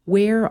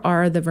 where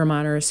are the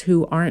Vermonters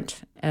who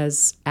aren't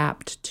as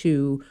apt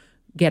to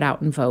get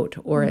out and vote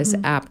or as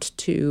apt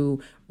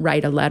to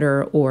write a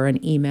letter or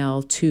an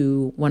email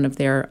to one of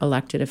their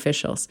elected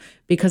officials?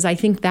 Because I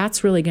think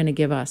that's really going to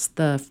give us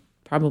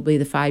probably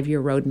the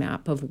 5-year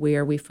roadmap of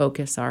where we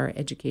focus our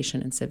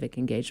education and civic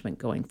engagement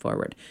going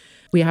forward.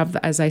 We have,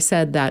 as I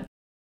said, that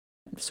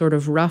sort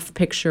of rough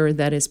picture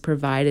that is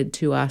provided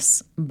to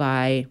us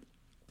by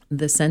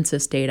the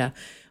census data.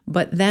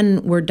 But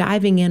then we're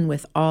diving in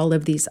with all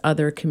of these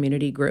other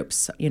community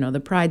groups, the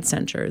Pride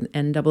Center,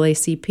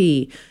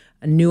 NAACP,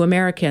 New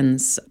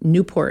Americans,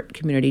 Newport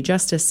Community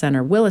Justice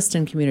Center,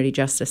 Williston Community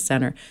Justice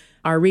Center,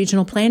 Our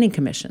regional planning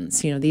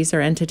commissions, these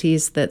are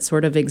entities that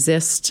sort of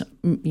exist,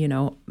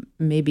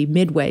 maybe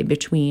midway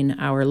between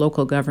our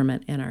local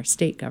government and our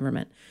state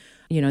government.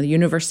 The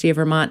University of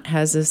Vermont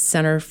has a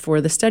Center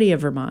for the Study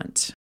of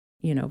Vermont,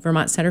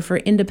 Vermont Center for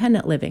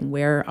Independent Living,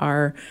 where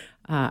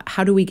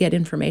how do we get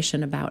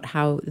information about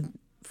how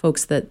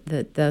folks that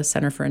the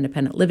Center for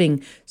Independent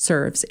Living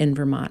serves in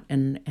Vermont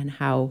and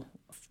how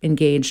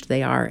engaged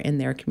they are in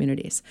their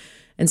communities.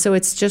 And so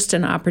it's just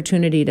an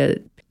opportunity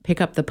to pick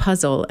up the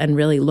puzzle and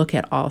really look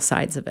at all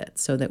sides of it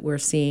so that we're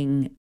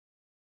seeing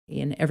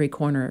in every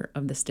corner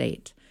of the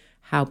state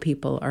how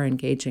people are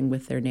engaging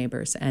with their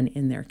neighbors and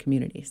in their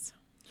communities.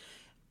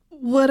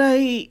 What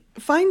I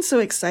find so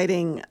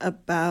exciting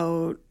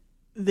about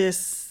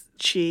this,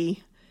 Chi,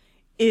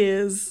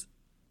 is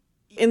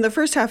in the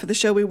first half of the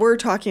show, we were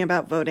talking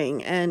about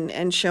voting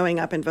and showing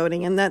up and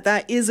voting, and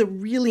that is a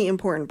really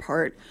important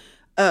part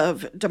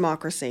of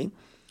democracy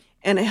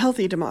and a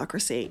healthy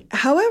democracy.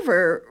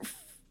 However,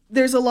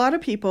 there's a lot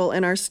of people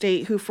in our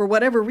state who, for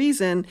whatever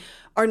reason,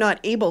 are not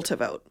able to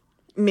vote.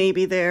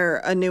 Maybe they're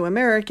a new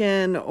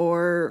American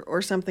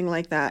or something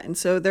like that, and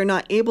so they're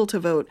not able to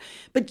vote.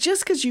 But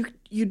just because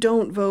you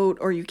don't vote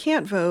or you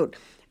can't vote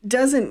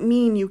doesn't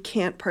mean you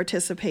can't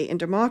participate in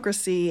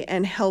democracy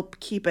and help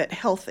keep it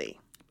healthy.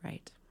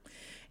 Right.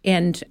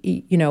 And,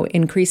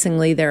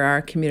 increasingly there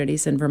are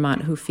communities in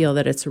Vermont who feel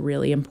that it's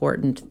really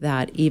important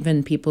that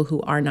even people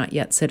who are not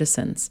yet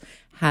citizens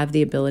have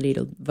the ability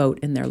to vote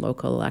in their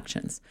local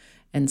elections.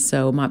 And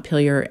so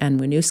Montpelier and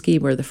Winooski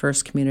were the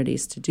first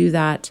communities to do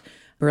that.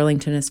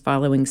 Burlington is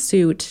following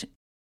suit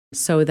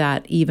so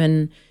that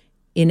even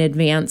in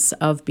advance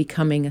of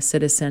becoming a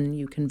citizen,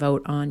 you can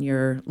vote on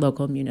your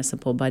local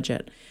municipal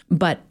budget.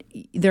 But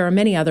there are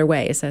many other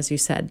ways, as you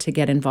said, to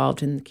get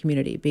involved in the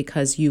community,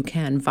 because you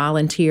can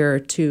volunteer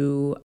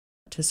to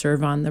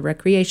serve on the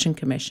Recreation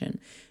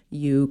Commission.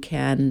 You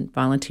can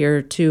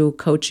volunteer to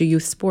coach a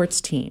youth sports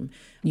team.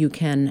 You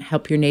can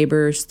help your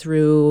neighbors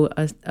through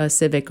a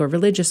civic or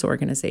religious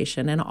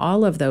organization. And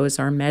all of those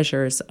are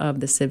measures of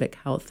the civic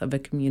health of a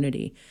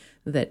community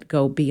that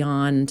go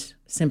beyond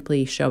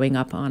simply showing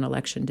up on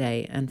election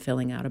day and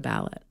filling out a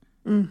ballot.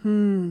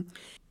 Mm-hmm.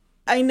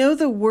 I know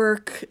the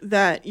work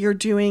that you're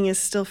doing is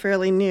still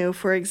fairly new.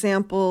 For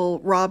example,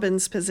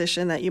 Robin's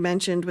position that you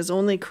mentioned was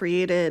only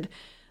created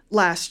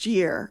last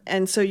year,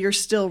 and so you're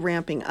still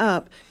ramping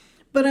up.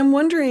 But I'm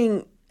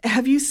wondering,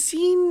 have you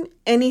seen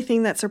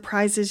anything that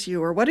surprises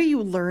you, or what are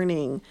you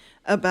learning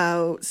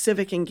about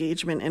civic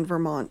engagement in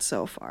Vermont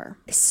so far?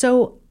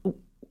 So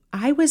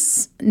I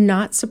was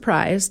not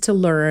surprised to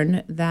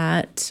learn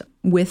that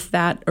with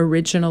that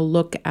original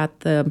look at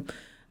the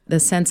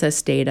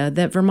census data,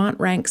 that Vermont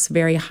ranks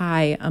very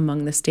high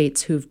among the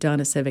states who've done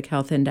a civic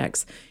health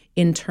index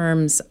in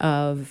terms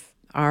of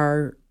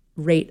our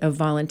rate of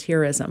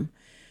volunteerism.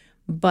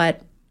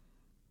 But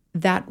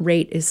that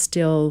rate is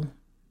still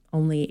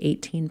only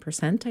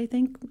 18%, I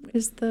think,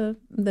 is the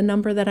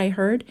number that I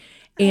heard.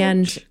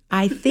 And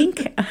I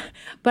think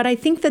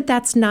that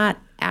that's not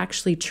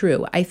actually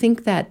true. I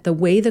think that the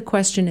way the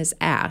question is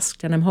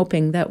asked, and I'm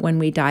hoping that when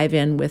we dive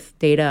in with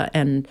data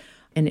and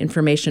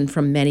information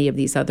from many of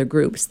these other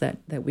groups that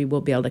we will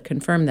be able to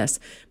confirm this.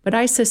 But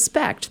I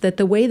suspect that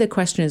the way the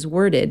question is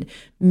worded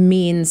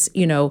means,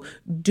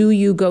 do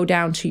you go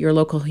down to your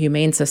local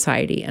humane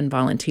society and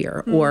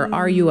volunteer? Or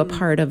are you a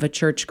part of a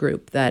church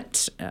group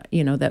that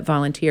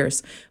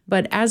volunteers?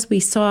 But as we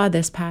saw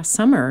this past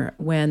summer,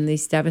 when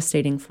these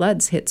devastating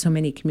floods hit so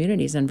many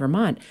communities in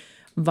Vermont,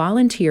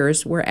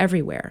 volunteers were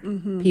everywhere.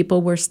 Mm-hmm.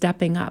 People were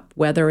stepping up,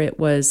 whether it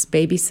was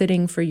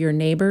babysitting for your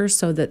neighbors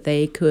so that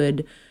they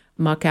could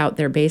muck out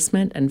their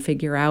basement and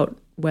figure out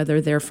whether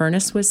their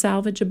furnace was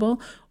salvageable,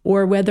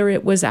 or whether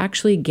it was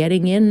actually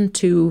getting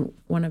into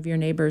one of your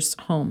neighbors'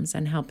 homes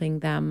and helping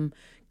them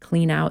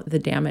clean out the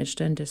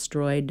damaged and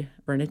destroyed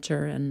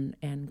furniture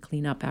and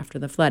clean up after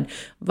the flood.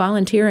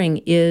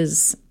 Volunteering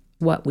is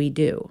what we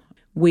do.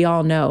 We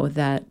all know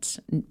that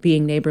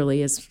being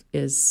neighborly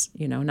is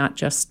not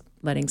just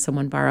letting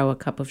someone borrow a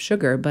cup of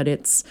sugar, but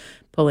it's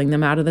pulling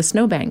them out of the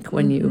snowbank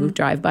when you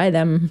drive by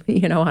them,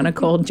 on a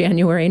cold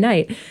January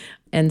night.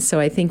 And so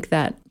I think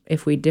that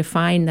if we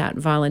define that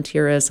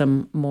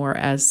volunteerism more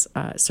as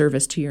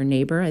service to your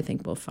neighbor, I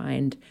think we'll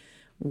find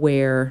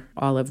where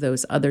all of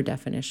those other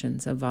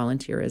definitions of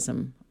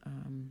volunteerism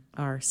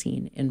are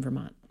seen in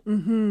Vermont,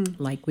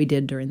 like we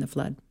did during the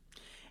flood.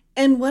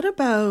 And what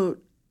about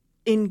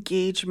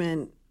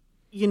engagement?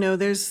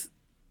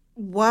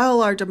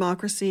 While our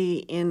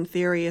democracy in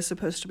theory is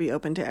supposed to be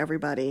open to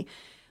everybody,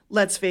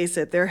 let's face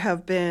it, there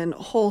have been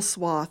whole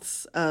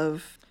swaths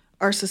of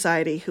our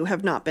society who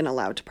have not been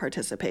allowed to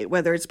participate,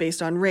 whether it's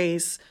based on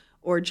race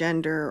or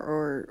gender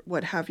or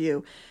what have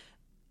you.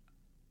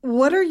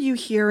 What are you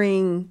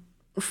hearing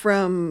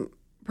from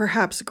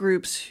perhaps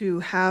groups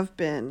who have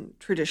been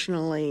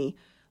traditionally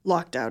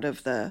locked out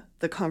of the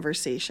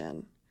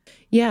conversation?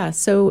 Yeah,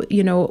 so,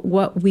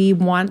 what we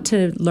want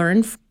to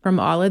learn from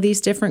all of these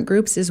different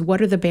groups is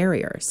what are the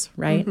barriers,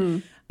 right?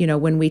 Mm-hmm.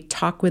 When we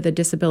talk with a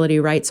disability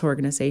rights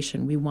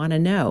organization, we want to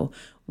know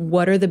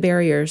what are the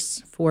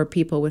barriers for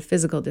people with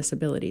physical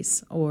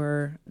disabilities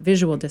or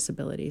visual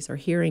disabilities or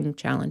hearing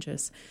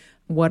challenges?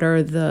 What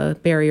are the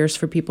barriers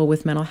for people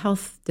with mental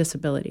health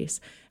disabilities?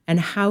 And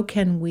how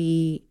can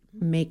we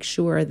make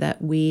sure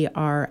that we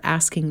are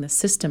asking the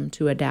system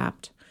to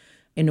adapt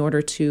in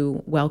order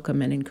to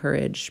welcome and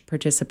encourage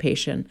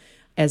participation,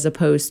 as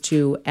opposed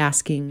to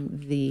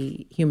asking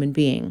the human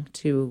being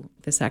to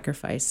the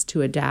sacrifice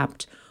to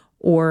adapt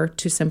or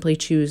to simply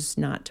choose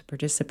not to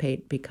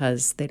participate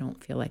because they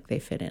don't feel like they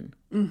fit in.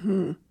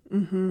 Mm-hmm.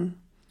 Mm-hmm.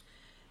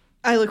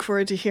 I look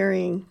forward to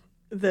hearing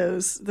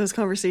those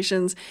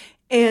conversations.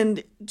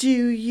 And do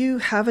you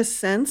have a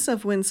sense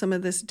of when some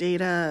of this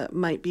data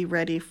might be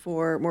ready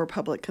for more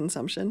public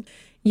consumption?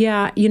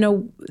 Yeah,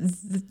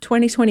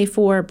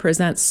 2024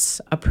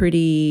 presents a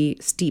pretty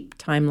steep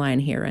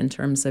timeline here in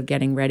terms of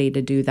getting ready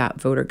to do that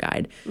voter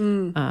guide,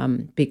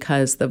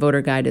 because the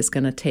voter guide is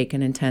going to take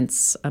an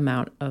intense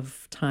amount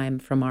of time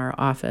from our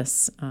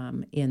office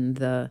in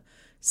the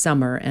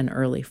summer and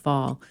early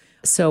fall.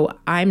 So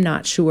I'm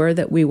not sure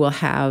that we will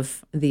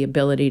have the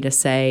ability to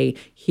say,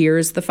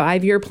 here's the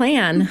 5-year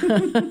plan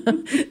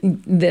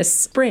this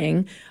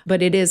spring,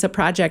 but it is a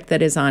project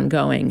that is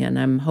ongoing, and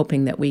I'm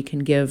hoping that we can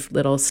give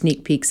little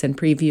sneak peeks and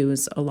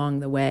previews along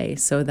the way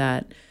so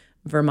that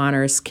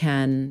Vermonters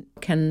can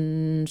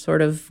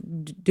sort of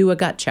do a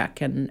gut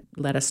check and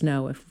let us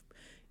know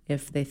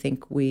if they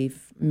think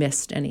we've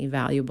missed any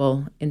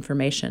valuable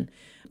information.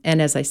 And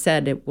as I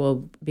said, it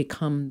will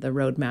become the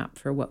roadmap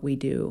for what we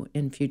do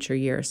in future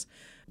years.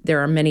 There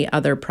are many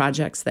other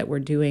projects that we're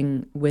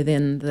doing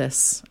within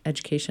this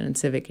education and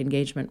civic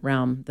engagement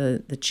realm.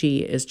 The CHI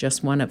is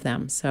just one of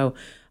them. So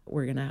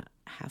we're going to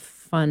have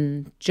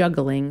fun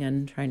juggling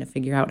and trying to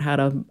figure out how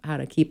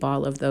to keep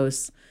all of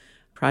those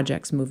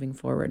projects moving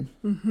forward.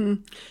 Mm-hmm.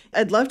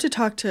 I'd love to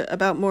talk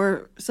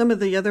about some of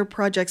the other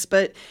projects,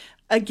 but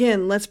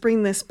again, let's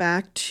bring this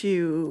back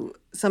to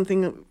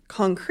something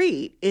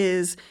concrete.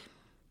 Is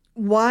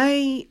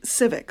why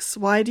civics?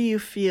 Why do you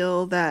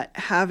feel that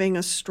having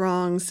a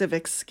strong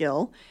civic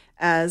skill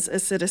as a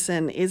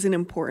citizen is an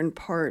important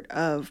part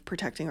of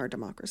protecting our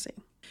democracy?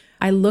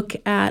 I look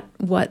at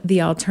what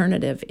the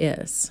alternative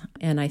is,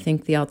 and I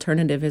think the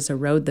alternative is a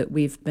road that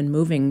we've been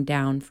moving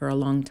down for a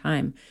long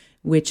time,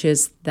 which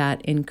is that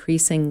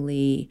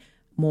increasingly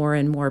more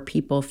and more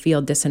people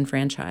feel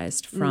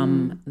disenfranchised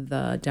from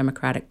the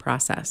democratic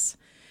process.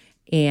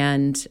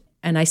 And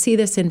I see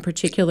this in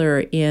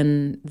particular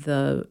in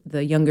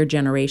the younger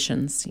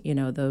generations,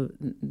 the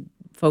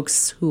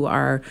folks who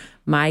are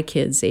my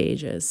kids'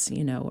 ages,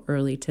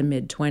 early to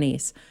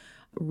mid-20s,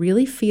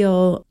 really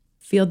feel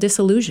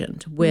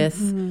disillusioned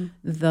with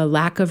the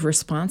lack of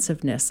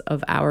responsiveness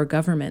of our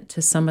government to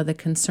some of the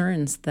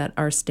concerns that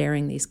are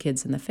staring these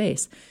kids in the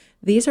face.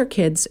 These are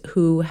kids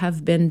who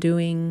have been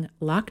doing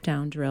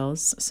lockdown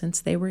drills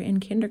since they were in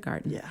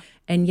kindergarten. Yeah.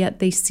 And yet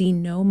they see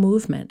no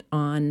movement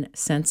on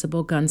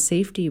sensible gun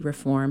safety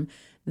reform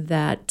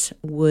that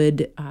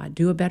would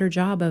do a better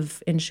job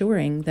of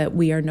ensuring that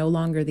we are no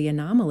longer the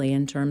anomaly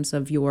in terms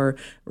of your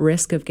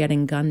risk of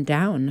getting gunned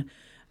down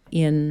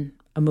in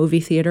a movie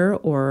theater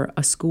or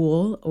a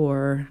school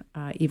or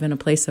even a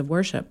place of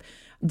worship.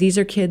 These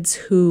are kids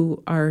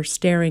who are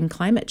staring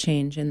climate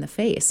change in the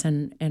face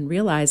and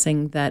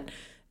realizing that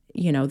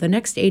the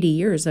next 80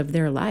 years of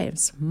their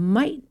lives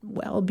might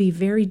well be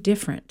very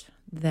different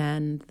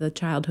than the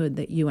childhood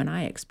that you and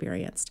I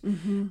experienced.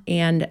 Mm-hmm.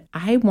 And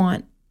I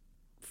want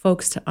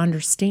folks to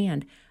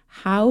understand,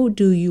 how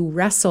do you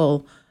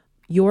wrestle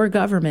your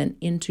government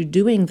into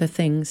doing the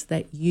things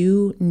that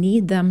you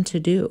need them to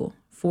do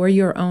for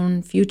your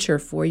own future,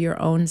 for your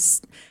own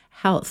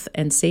health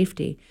and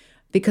safety?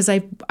 Because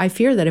I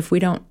fear that if we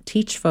don't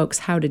teach folks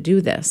how to do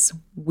this,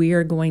 we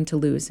are going to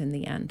lose in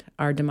the end.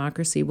 Our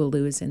democracy will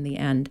lose in the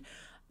end.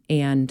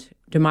 And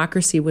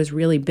democracy was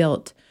really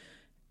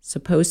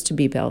supposed to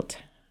be built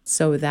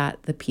so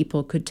that the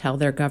people could tell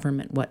their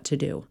government what to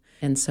do.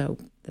 And so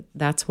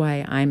that's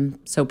why I'm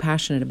so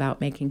passionate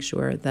about making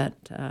sure that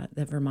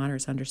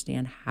Vermonters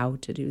understand how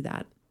to do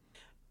that.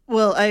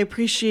 Well, I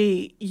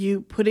appreciate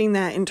you putting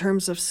that in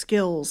terms of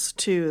skills,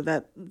 too,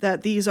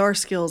 that these are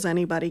skills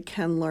anybody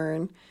can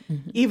learn,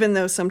 even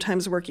though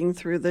sometimes working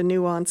through the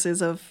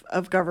nuances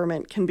of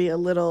government can be a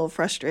little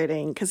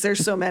frustrating because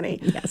there's so many.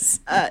 Yes.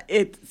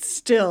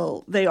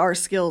 They are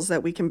skills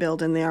that we can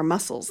build, and they are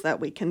muscles that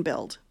we can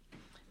build.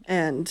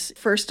 And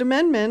First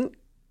Amendment,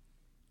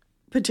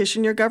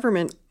 petition your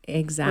government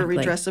exactly. for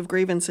redress of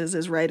grievances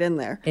is right in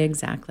there.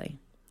 Exactly.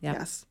 Yep.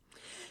 Yes.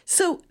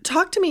 So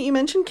talk to me. You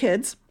mentioned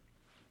kids.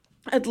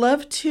 I'd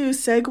love to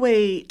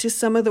segue to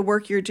some of the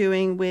work you're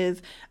doing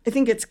with, I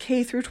think it's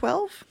K through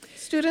 12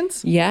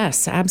 students.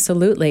 Yes,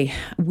 absolutely.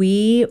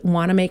 We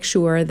want to make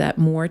sure that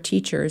more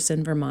teachers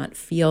in Vermont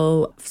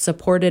feel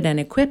supported and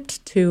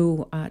equipped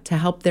to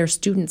help their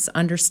students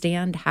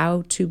understand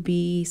how to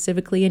be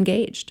civically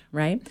engaged,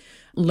 right?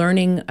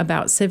 Learning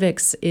about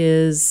civics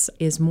is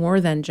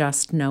more than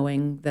just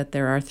knowing that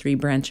there are 3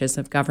 branches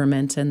of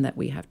government and that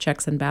we have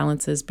checks and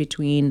balances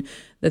between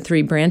the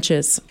 3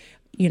 branches.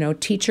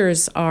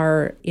 teachers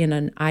are in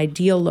an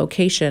ideal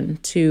location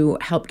to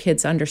help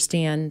kids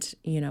understand,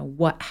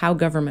 how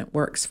government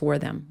works for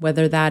them,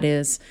 whether that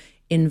is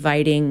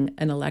inviting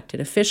an elected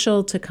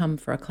official to come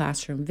for a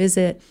classroom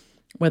visit,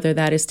 whether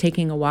that is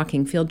taking a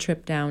walking field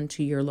trip down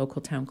to your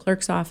local town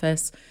clerk's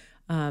office.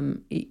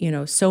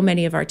 So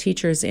many of our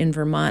teachers in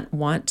Vermont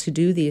want to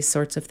do these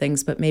sorts of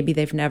things, but maybe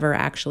they've never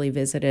actually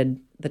visited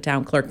the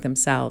town clerk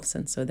themselves.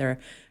 And so they're,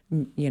 a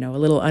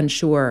little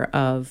unsure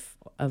of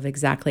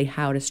exactly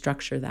how to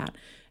structure that.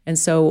 And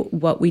so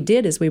what we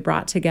did is we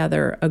brought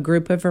together a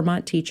group of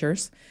Vermont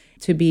teachers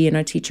to be in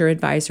a teacher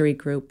advisory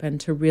group and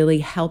to really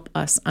help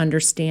us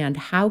understand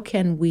how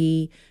can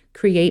we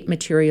create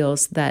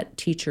materials that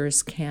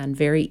teachers can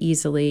very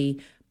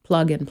easily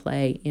plug and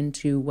play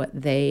into what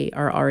they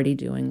are already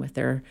doing with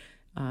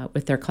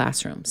their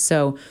classrooms.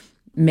 So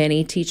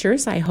many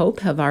teachers, I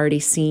hope, have already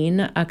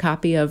seen a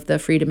copy of the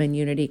Freedom and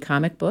Unity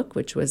comic book,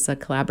 which was a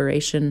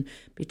collaboration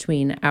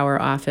between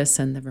our office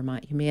and the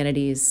Vermont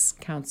Humanities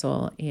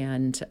Council,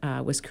 and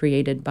was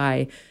created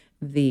by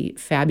the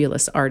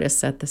fabulous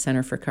artists at the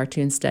Center for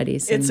Cartoon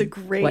Studies. It's a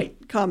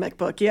great comic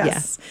book,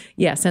 yes.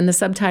 Yes. And the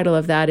subtitle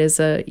of that is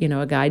a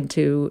guide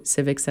to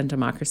civics and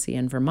democracy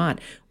in Vermont.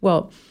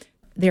 Well,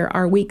 there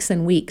are weeks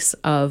and weeks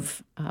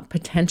of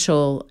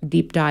potential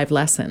deep dive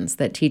lessons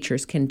that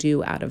teachers can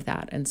do out of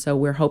that. And so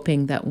we're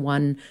hoping that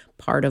one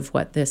part of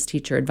what this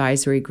teacher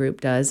advisory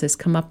group does is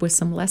come up with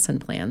some lesson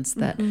plans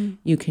that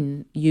you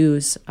can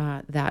use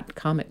that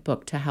comic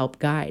book to help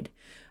guide.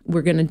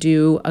 We're going to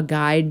do a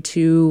guide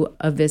to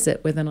a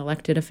visit with an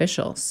elected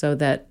official so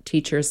that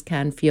teachers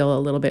can feel a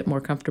little bit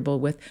more comfortable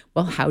with,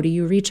 well, how do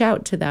you reach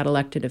out to that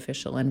elected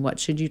official and what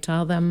should you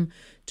tell them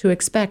to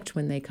expect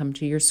when they come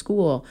to your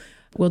school?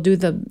 We'll do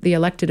the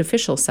elected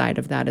official side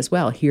of that as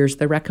well. Here's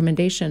the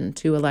recommendation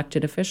to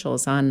elected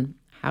officials on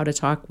how to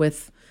talk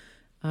with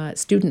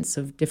students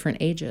of different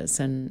ages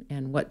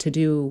and what to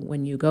do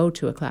when you go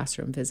to a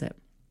classroom visit.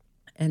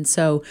 And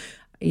so,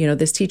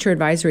 this teacher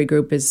advisory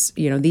group is,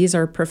 these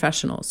are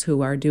professionals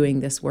who are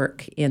doing this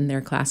work in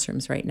their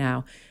classrooms right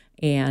now,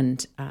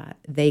 and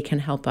they can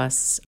help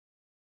us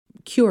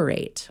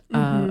curate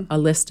a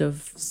list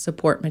of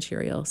support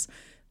materials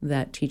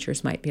that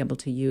teachers might be able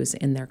to use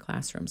in their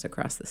classrooms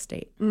across the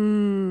state.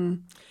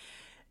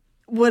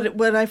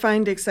 What I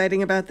find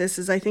exciting about this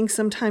is I think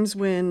sometimes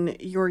when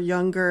you're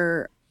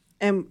younger,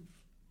 and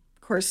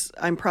of course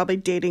I'm probably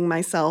dating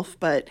myself,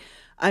 but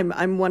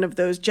I'm one of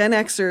those Gen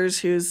Xers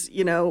who's,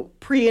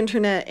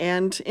 pre-internet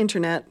and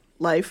internet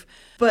life.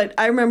 But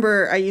I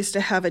remember I used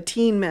to have a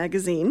teen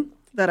magazine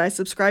that I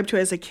subscribed to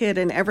as a kid,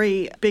 and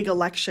every big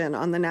election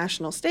on the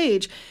national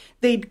stage,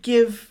 they'd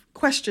give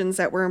questions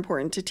that were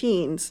important to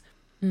teens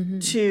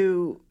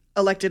to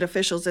elected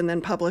officials and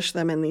then publish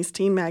them in these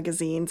teen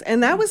magazines.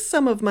 And that was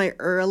some of my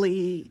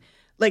early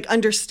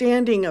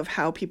understanding of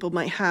how people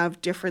might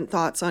have different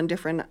thoughts on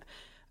different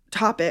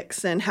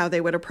topics and how they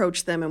would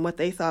approach them and what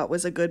they thought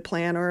was a good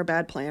plan or a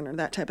bad plan or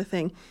that type of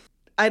thing.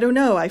 I don't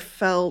know. I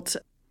felt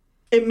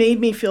it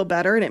made me feel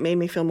better and it made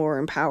me feel more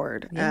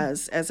empowered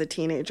as a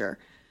teenager.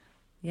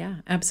 Yeah,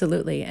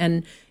 absolutely.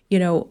 And,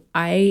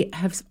 I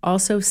have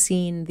also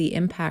seen the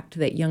impact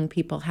that young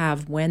people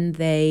have when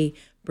they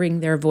bring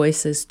their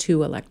voices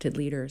to elected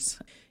leaders.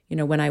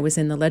 When I was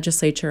in the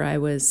legislature, I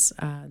was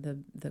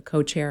the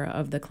co-chair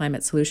of the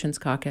Climate Solutions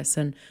Caucus.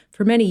 And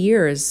for many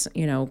years,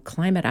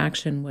 climate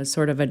action was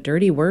sort of a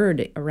dirty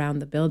word around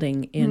the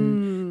building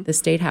in the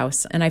State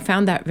House. And I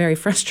found that very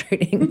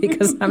frustrating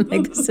because I'm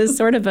like, this is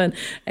sort of an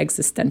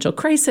existential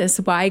crisis.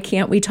 Why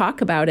can't we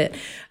talk about it?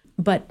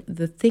 But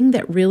the thing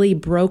that really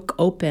broke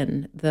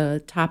open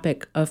the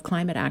topic of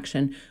climate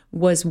action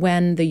was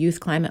when the Youth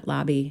Climate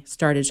Lobby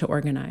started to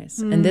organize.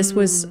 And this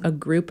was a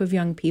group of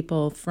young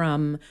people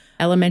from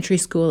elementary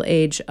school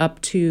age up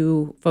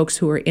to folks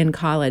who were in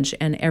college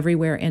and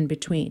everywhere in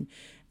between.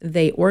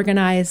 They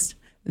organized,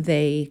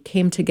 they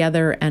came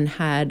together and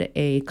had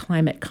a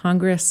climate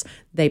congress.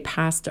 They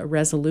passed a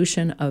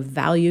resolution of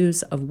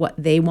values of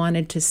what they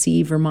wanted to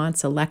see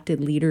Vermont's elected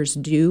leaders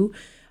do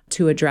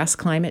to address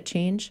climate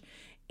change.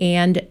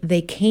 And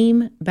they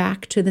came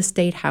back to the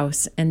State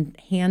House and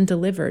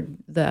hand-delivered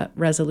the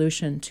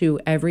resolution to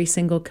every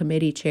single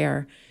committee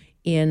chair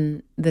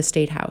in the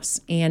State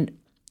House. And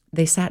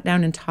they sat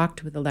down and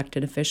talked with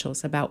elected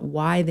officials about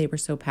why they were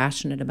so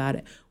passionate about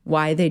it,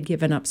 why they'd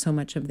given up so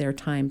much of their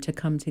time to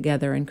come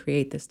together and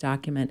create this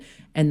document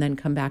and then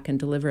come back and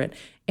deliver it.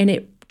 And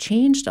it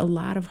changed a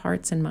lot of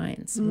hearts and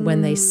minds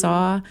when they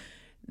saw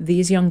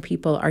these young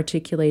people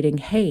articulating,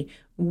 hey,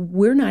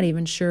 we're not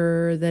even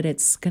sure that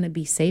it's going to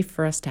be safe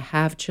for us to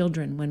have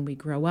children when we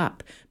grow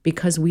up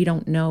because we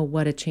don't know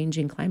what a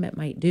changing climate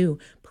might do.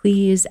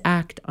 Please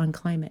act on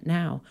climate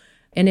now.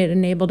 And it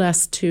enabled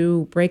us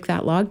to break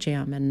that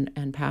logjam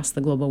and pass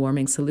the Global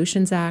Warming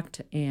Solutions Act.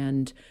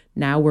 And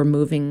now we're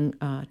moving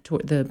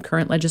toward the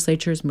current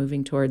legislature is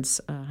moving towards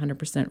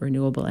 100%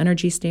 renewable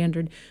energy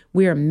standard.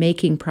 We are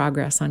making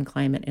progress on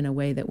climate in a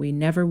way that we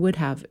never would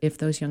have if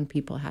those young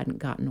people hadn't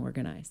gotten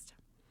organized.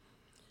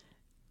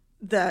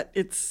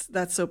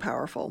 That's so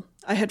powerful.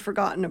 I had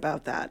forgotten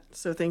about that.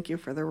 So thank you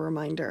for the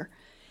reminder.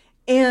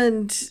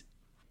 And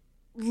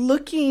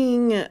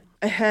looking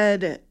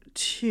ahead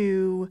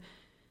to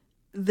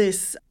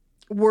this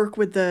work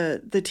with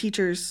the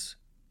Teachers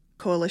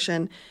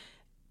Coalition,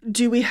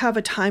 do we have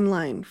a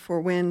timeline for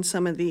when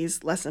some of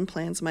these lesson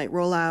plans might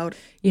roll out?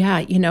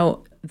 Yeah,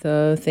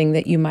 the thing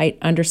that you might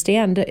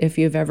understand if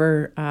you've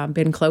ever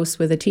been close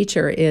with a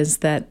teacher is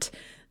that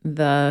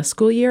the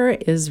school year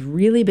is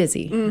really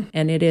busy,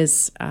 and it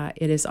is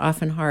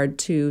often hard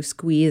to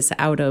squeeze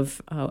out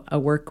of a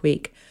work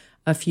week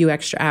a few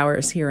extra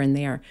hours here and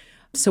there.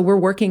 So we're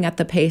working at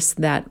the pace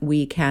that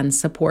we can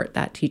support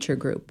that teacher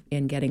group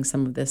in getting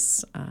some of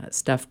this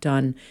stuff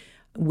done.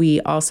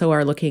 We also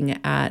are looking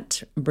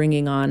at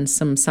bringing on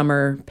some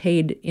summer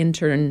paid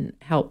intern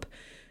help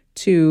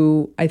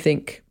to, I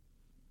think,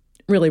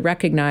 really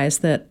recognize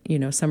that,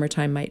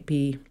 summertime might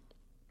be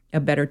a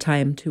better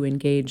time to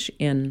engage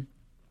in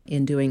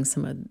doing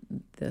some of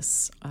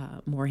this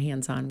more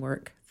hands-on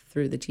work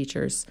through the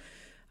teacher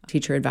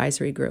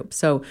advisory group.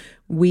 So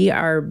we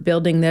are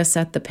building this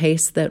at the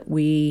pace that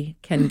we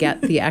can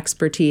get the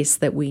expertise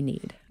that we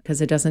need,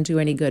 because it doesn't do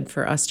any good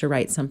for us to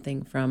write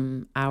something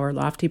from our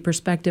lofty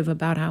perspective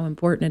about how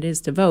important it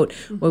is to vote.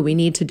 Mm-hmm. What we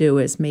need to do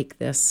is make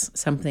this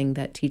something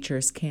that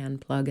teachers can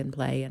plug and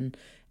play and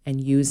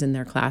use in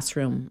their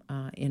classroom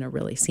in a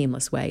really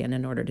seamless way. And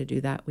in order to do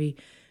that, we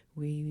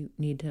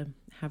need to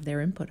have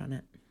their input on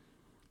it.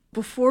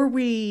 Before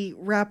we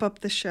wrap up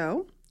the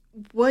show,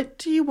 what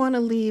do you want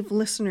to leave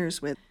listeners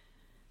with?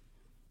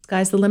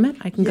 Sky's the limit.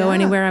 I can go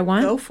anywhere I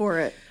want. Go for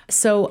it.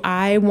 So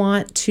I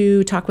want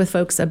to talk with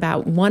folks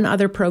about one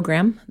other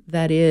program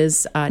that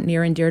is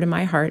near and dear to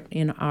my heart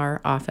in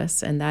our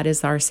office, and that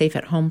is our Safe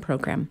at Home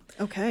program.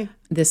 Okay.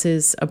 This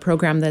is a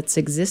program that's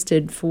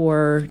existed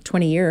for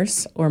 20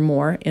 years or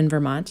more in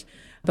Vermont,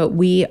 but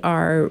we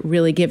are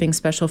really giving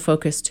special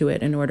focus to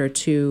it in order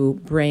to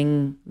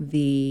bring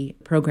the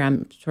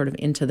program sort of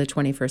into the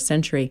 21st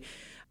century.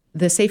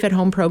 The Safe at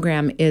Home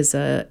program is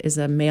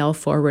a mail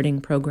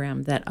forwarding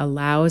program that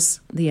allows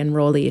the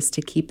enrollees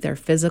to keep their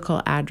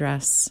physical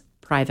address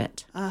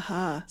private.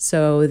 Uh-huh.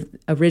 So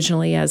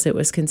originally, as it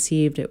was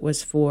conceived, it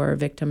was for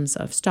victims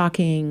of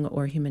stalking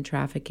or human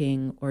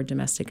trafficking or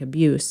domestic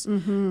abuse.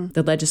 Mm-hmm.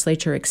 The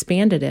legislature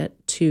expanded it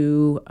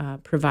to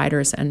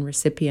providers and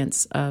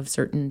recipients of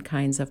certain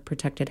kinds of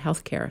protected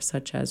health care,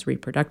 such as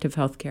reproductive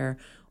health care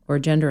or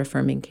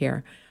gender-affirming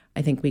care.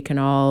 I think we can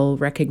all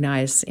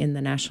recognize in the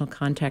national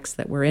context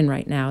that we're in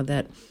right now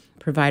that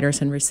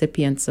providers and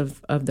recipients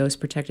of those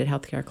protected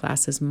healthcare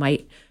classes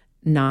might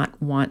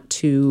not want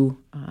to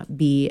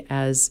be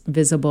as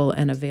visible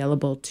and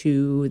available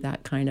to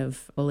that kind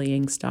of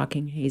bullying,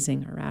 stalking,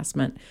 hazing,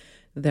 harassment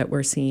that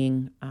we're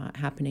seeing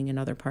happening in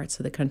other parts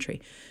of the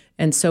country.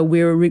 And so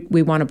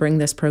we want to bring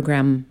this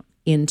program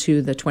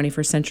into the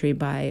 21st century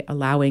by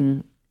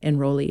allowing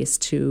enrollees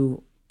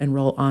to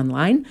enroll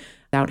online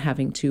without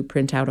having to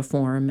print out a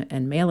form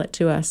and mail it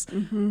to us.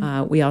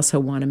 Mm-hmm. We also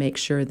want to make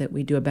sure that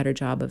we do a better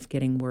job of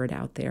getting word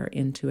out there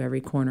into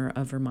every corner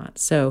of Vermont.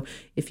 So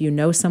if you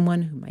know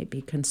someone who might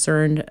be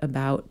concerned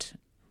about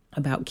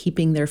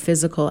keeping their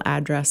physical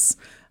address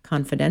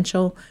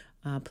confidential,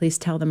 please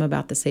tell them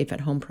about the Safe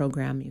at Home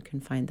program. You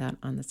can find that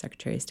on the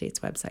Secretary of State's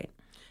website.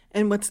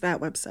 And what's that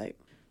website?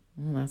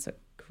 Well, that's a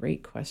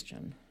great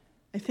question.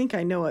 I think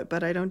I know it,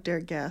 but I don't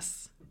dare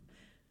guess.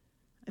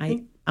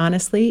 I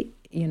honestly,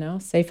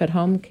 Safe at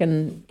Home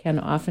can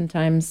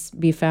oftentimes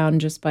be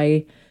found just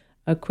by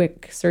a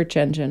quick search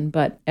engine,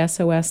 but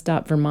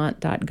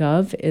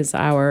sos.vermont.gov is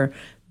our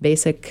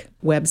basic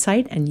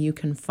website, and you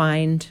can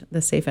find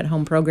the Safe at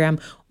Home program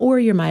or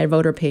your My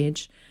Voter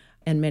page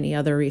and many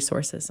other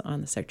resources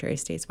on the Secretary of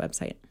State's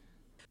website.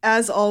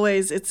 As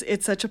always,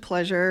 it's such a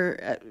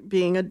pleasure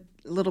being a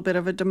little bit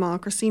of a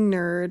democracy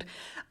nerd.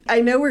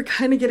 I know we're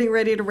kind of getting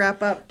ready to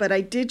wrap up, but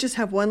I did just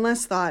have one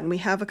last thought, and we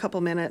have a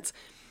couple minutes.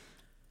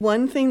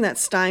 One thing that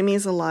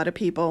stymies a lot of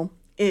people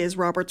is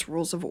Robert's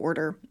Rules of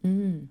Order.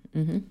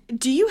 Mm-hmm.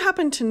 Do you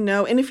happen to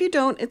know, and if you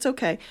don't, it's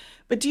okay,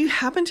 but do you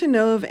happen to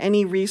know of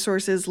any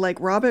resources like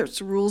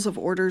Robert's Rules of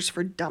Orders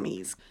for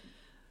Dummies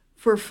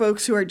for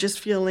folks who are just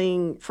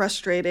feeling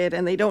frustrated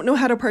and they don't know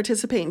how to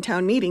participate in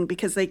town meeting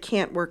because they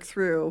can't work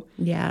through?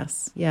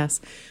 Yes.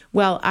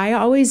 Well, I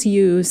always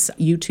use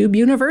YouTube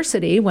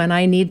University when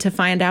I need to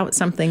find out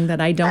something that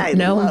I don't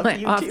know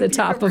off the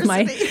top of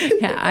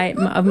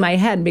my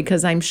head,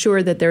 because I'm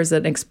sure that there's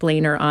an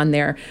explainer on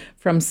there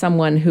from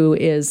someone who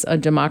is a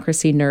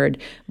democracy nerd.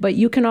 But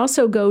you can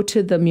also go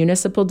to the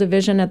municipal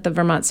division at the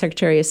Vermont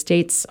Secretary of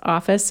State's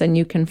office, and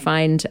you can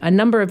find a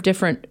number of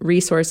different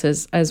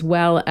resources, as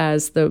well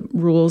as the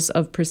rules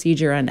of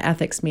procedure and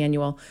ethics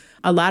manual.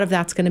 A lot of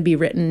that's going to be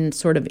written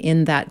sort of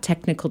in that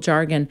technical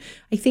jargon.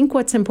 I think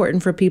what's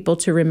important for people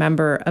to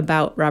remember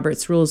about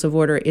Robert's Rules of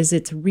Order is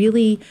it's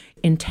really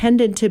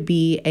intended to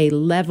be a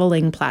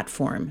leveling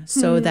platform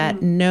so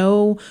that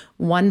no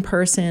one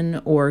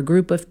person or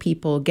group of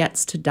people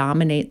gets to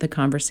dominate the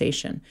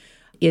conversation.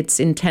 It's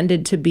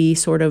intended to be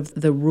sort of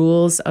the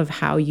rules of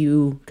how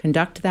you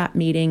conduct that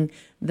meeting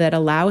that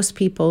allows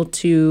people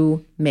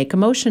to make a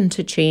motion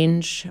to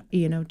change,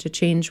 to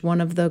change one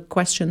of the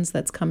questions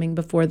that's coming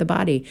before the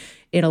body.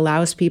 It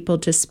allows people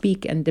to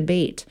speak and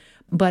debate,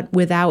 but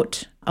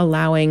without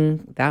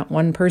allowing that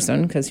one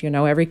person, because,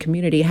 every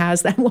community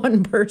has that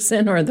one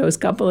person or those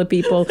couple of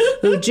people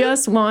who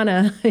just want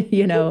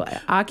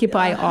to,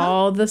 occupy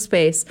all the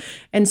space.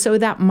 And so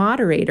that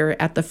moderator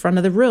at the front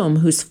of the room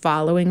who's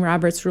following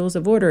Robert's Rules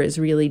of Order is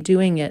really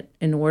doing it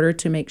in order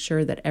to make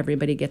sure that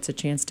everybody gets a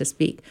chance to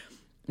speak.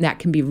 That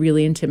can be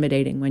really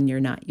intimidating when you're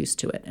not used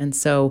to it. And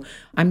so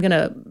I'm going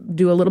to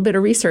do a little bit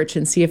of research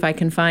and see if I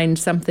can find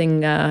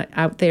something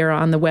out there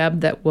on the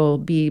web that will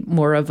be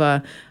more of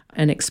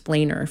an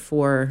explainer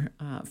for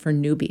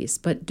newbies.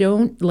 But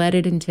don't let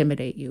it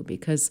intimidate you,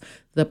 because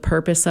the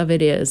purpose of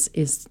it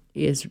is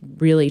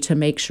really to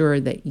make sure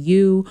that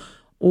you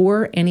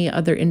or any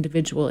other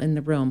individual in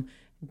the room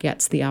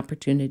gets the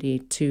opportunity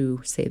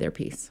to say their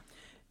piece.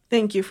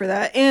 Thank you for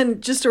that.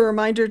 And just a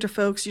reminder to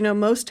folks,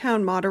 most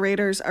town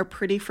moderators are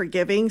pretty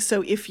forgiving.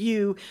 So if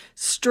you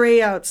stray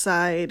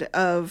outside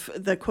of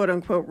the quote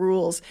unquote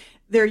rules,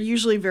 they're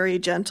usually very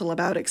gentle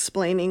about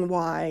explaining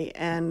why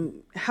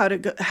and how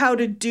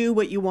to do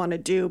what you want to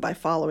do by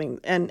following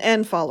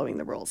following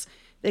the rules.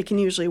 They can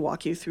usually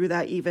walk you through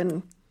that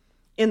even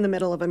in the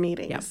middle of a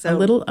meeting. Yeah, so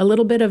a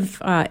little bit of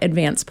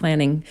advanced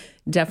planning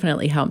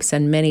definitely helps,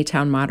 and many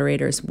town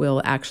moderators will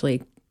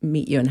actually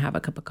meet you and have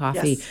a cup of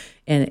coffee. Yes.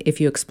 And if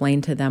you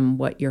explain to them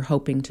what you're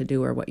hoping to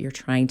do or what you're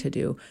trying to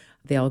do,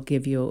 they'll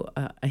give you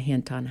a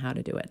hint on how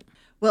to do it.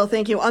 Well,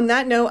 thank you. On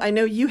that note, I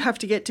know you have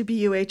to get to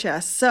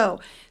BUHS. So,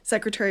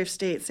 Secretary of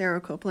State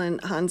Sarah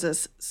Copeland,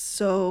 Hanses,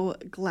 so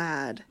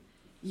glad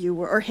you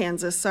were, or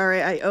Hanses,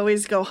 sorry, I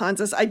always go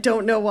Hanses. I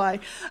don't know why,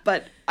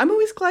 but I'm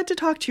always glad to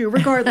talk to you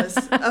regardless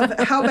of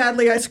how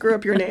badly I screw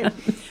up your name.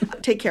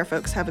 Take care,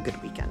 folks. Have a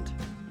good weekend.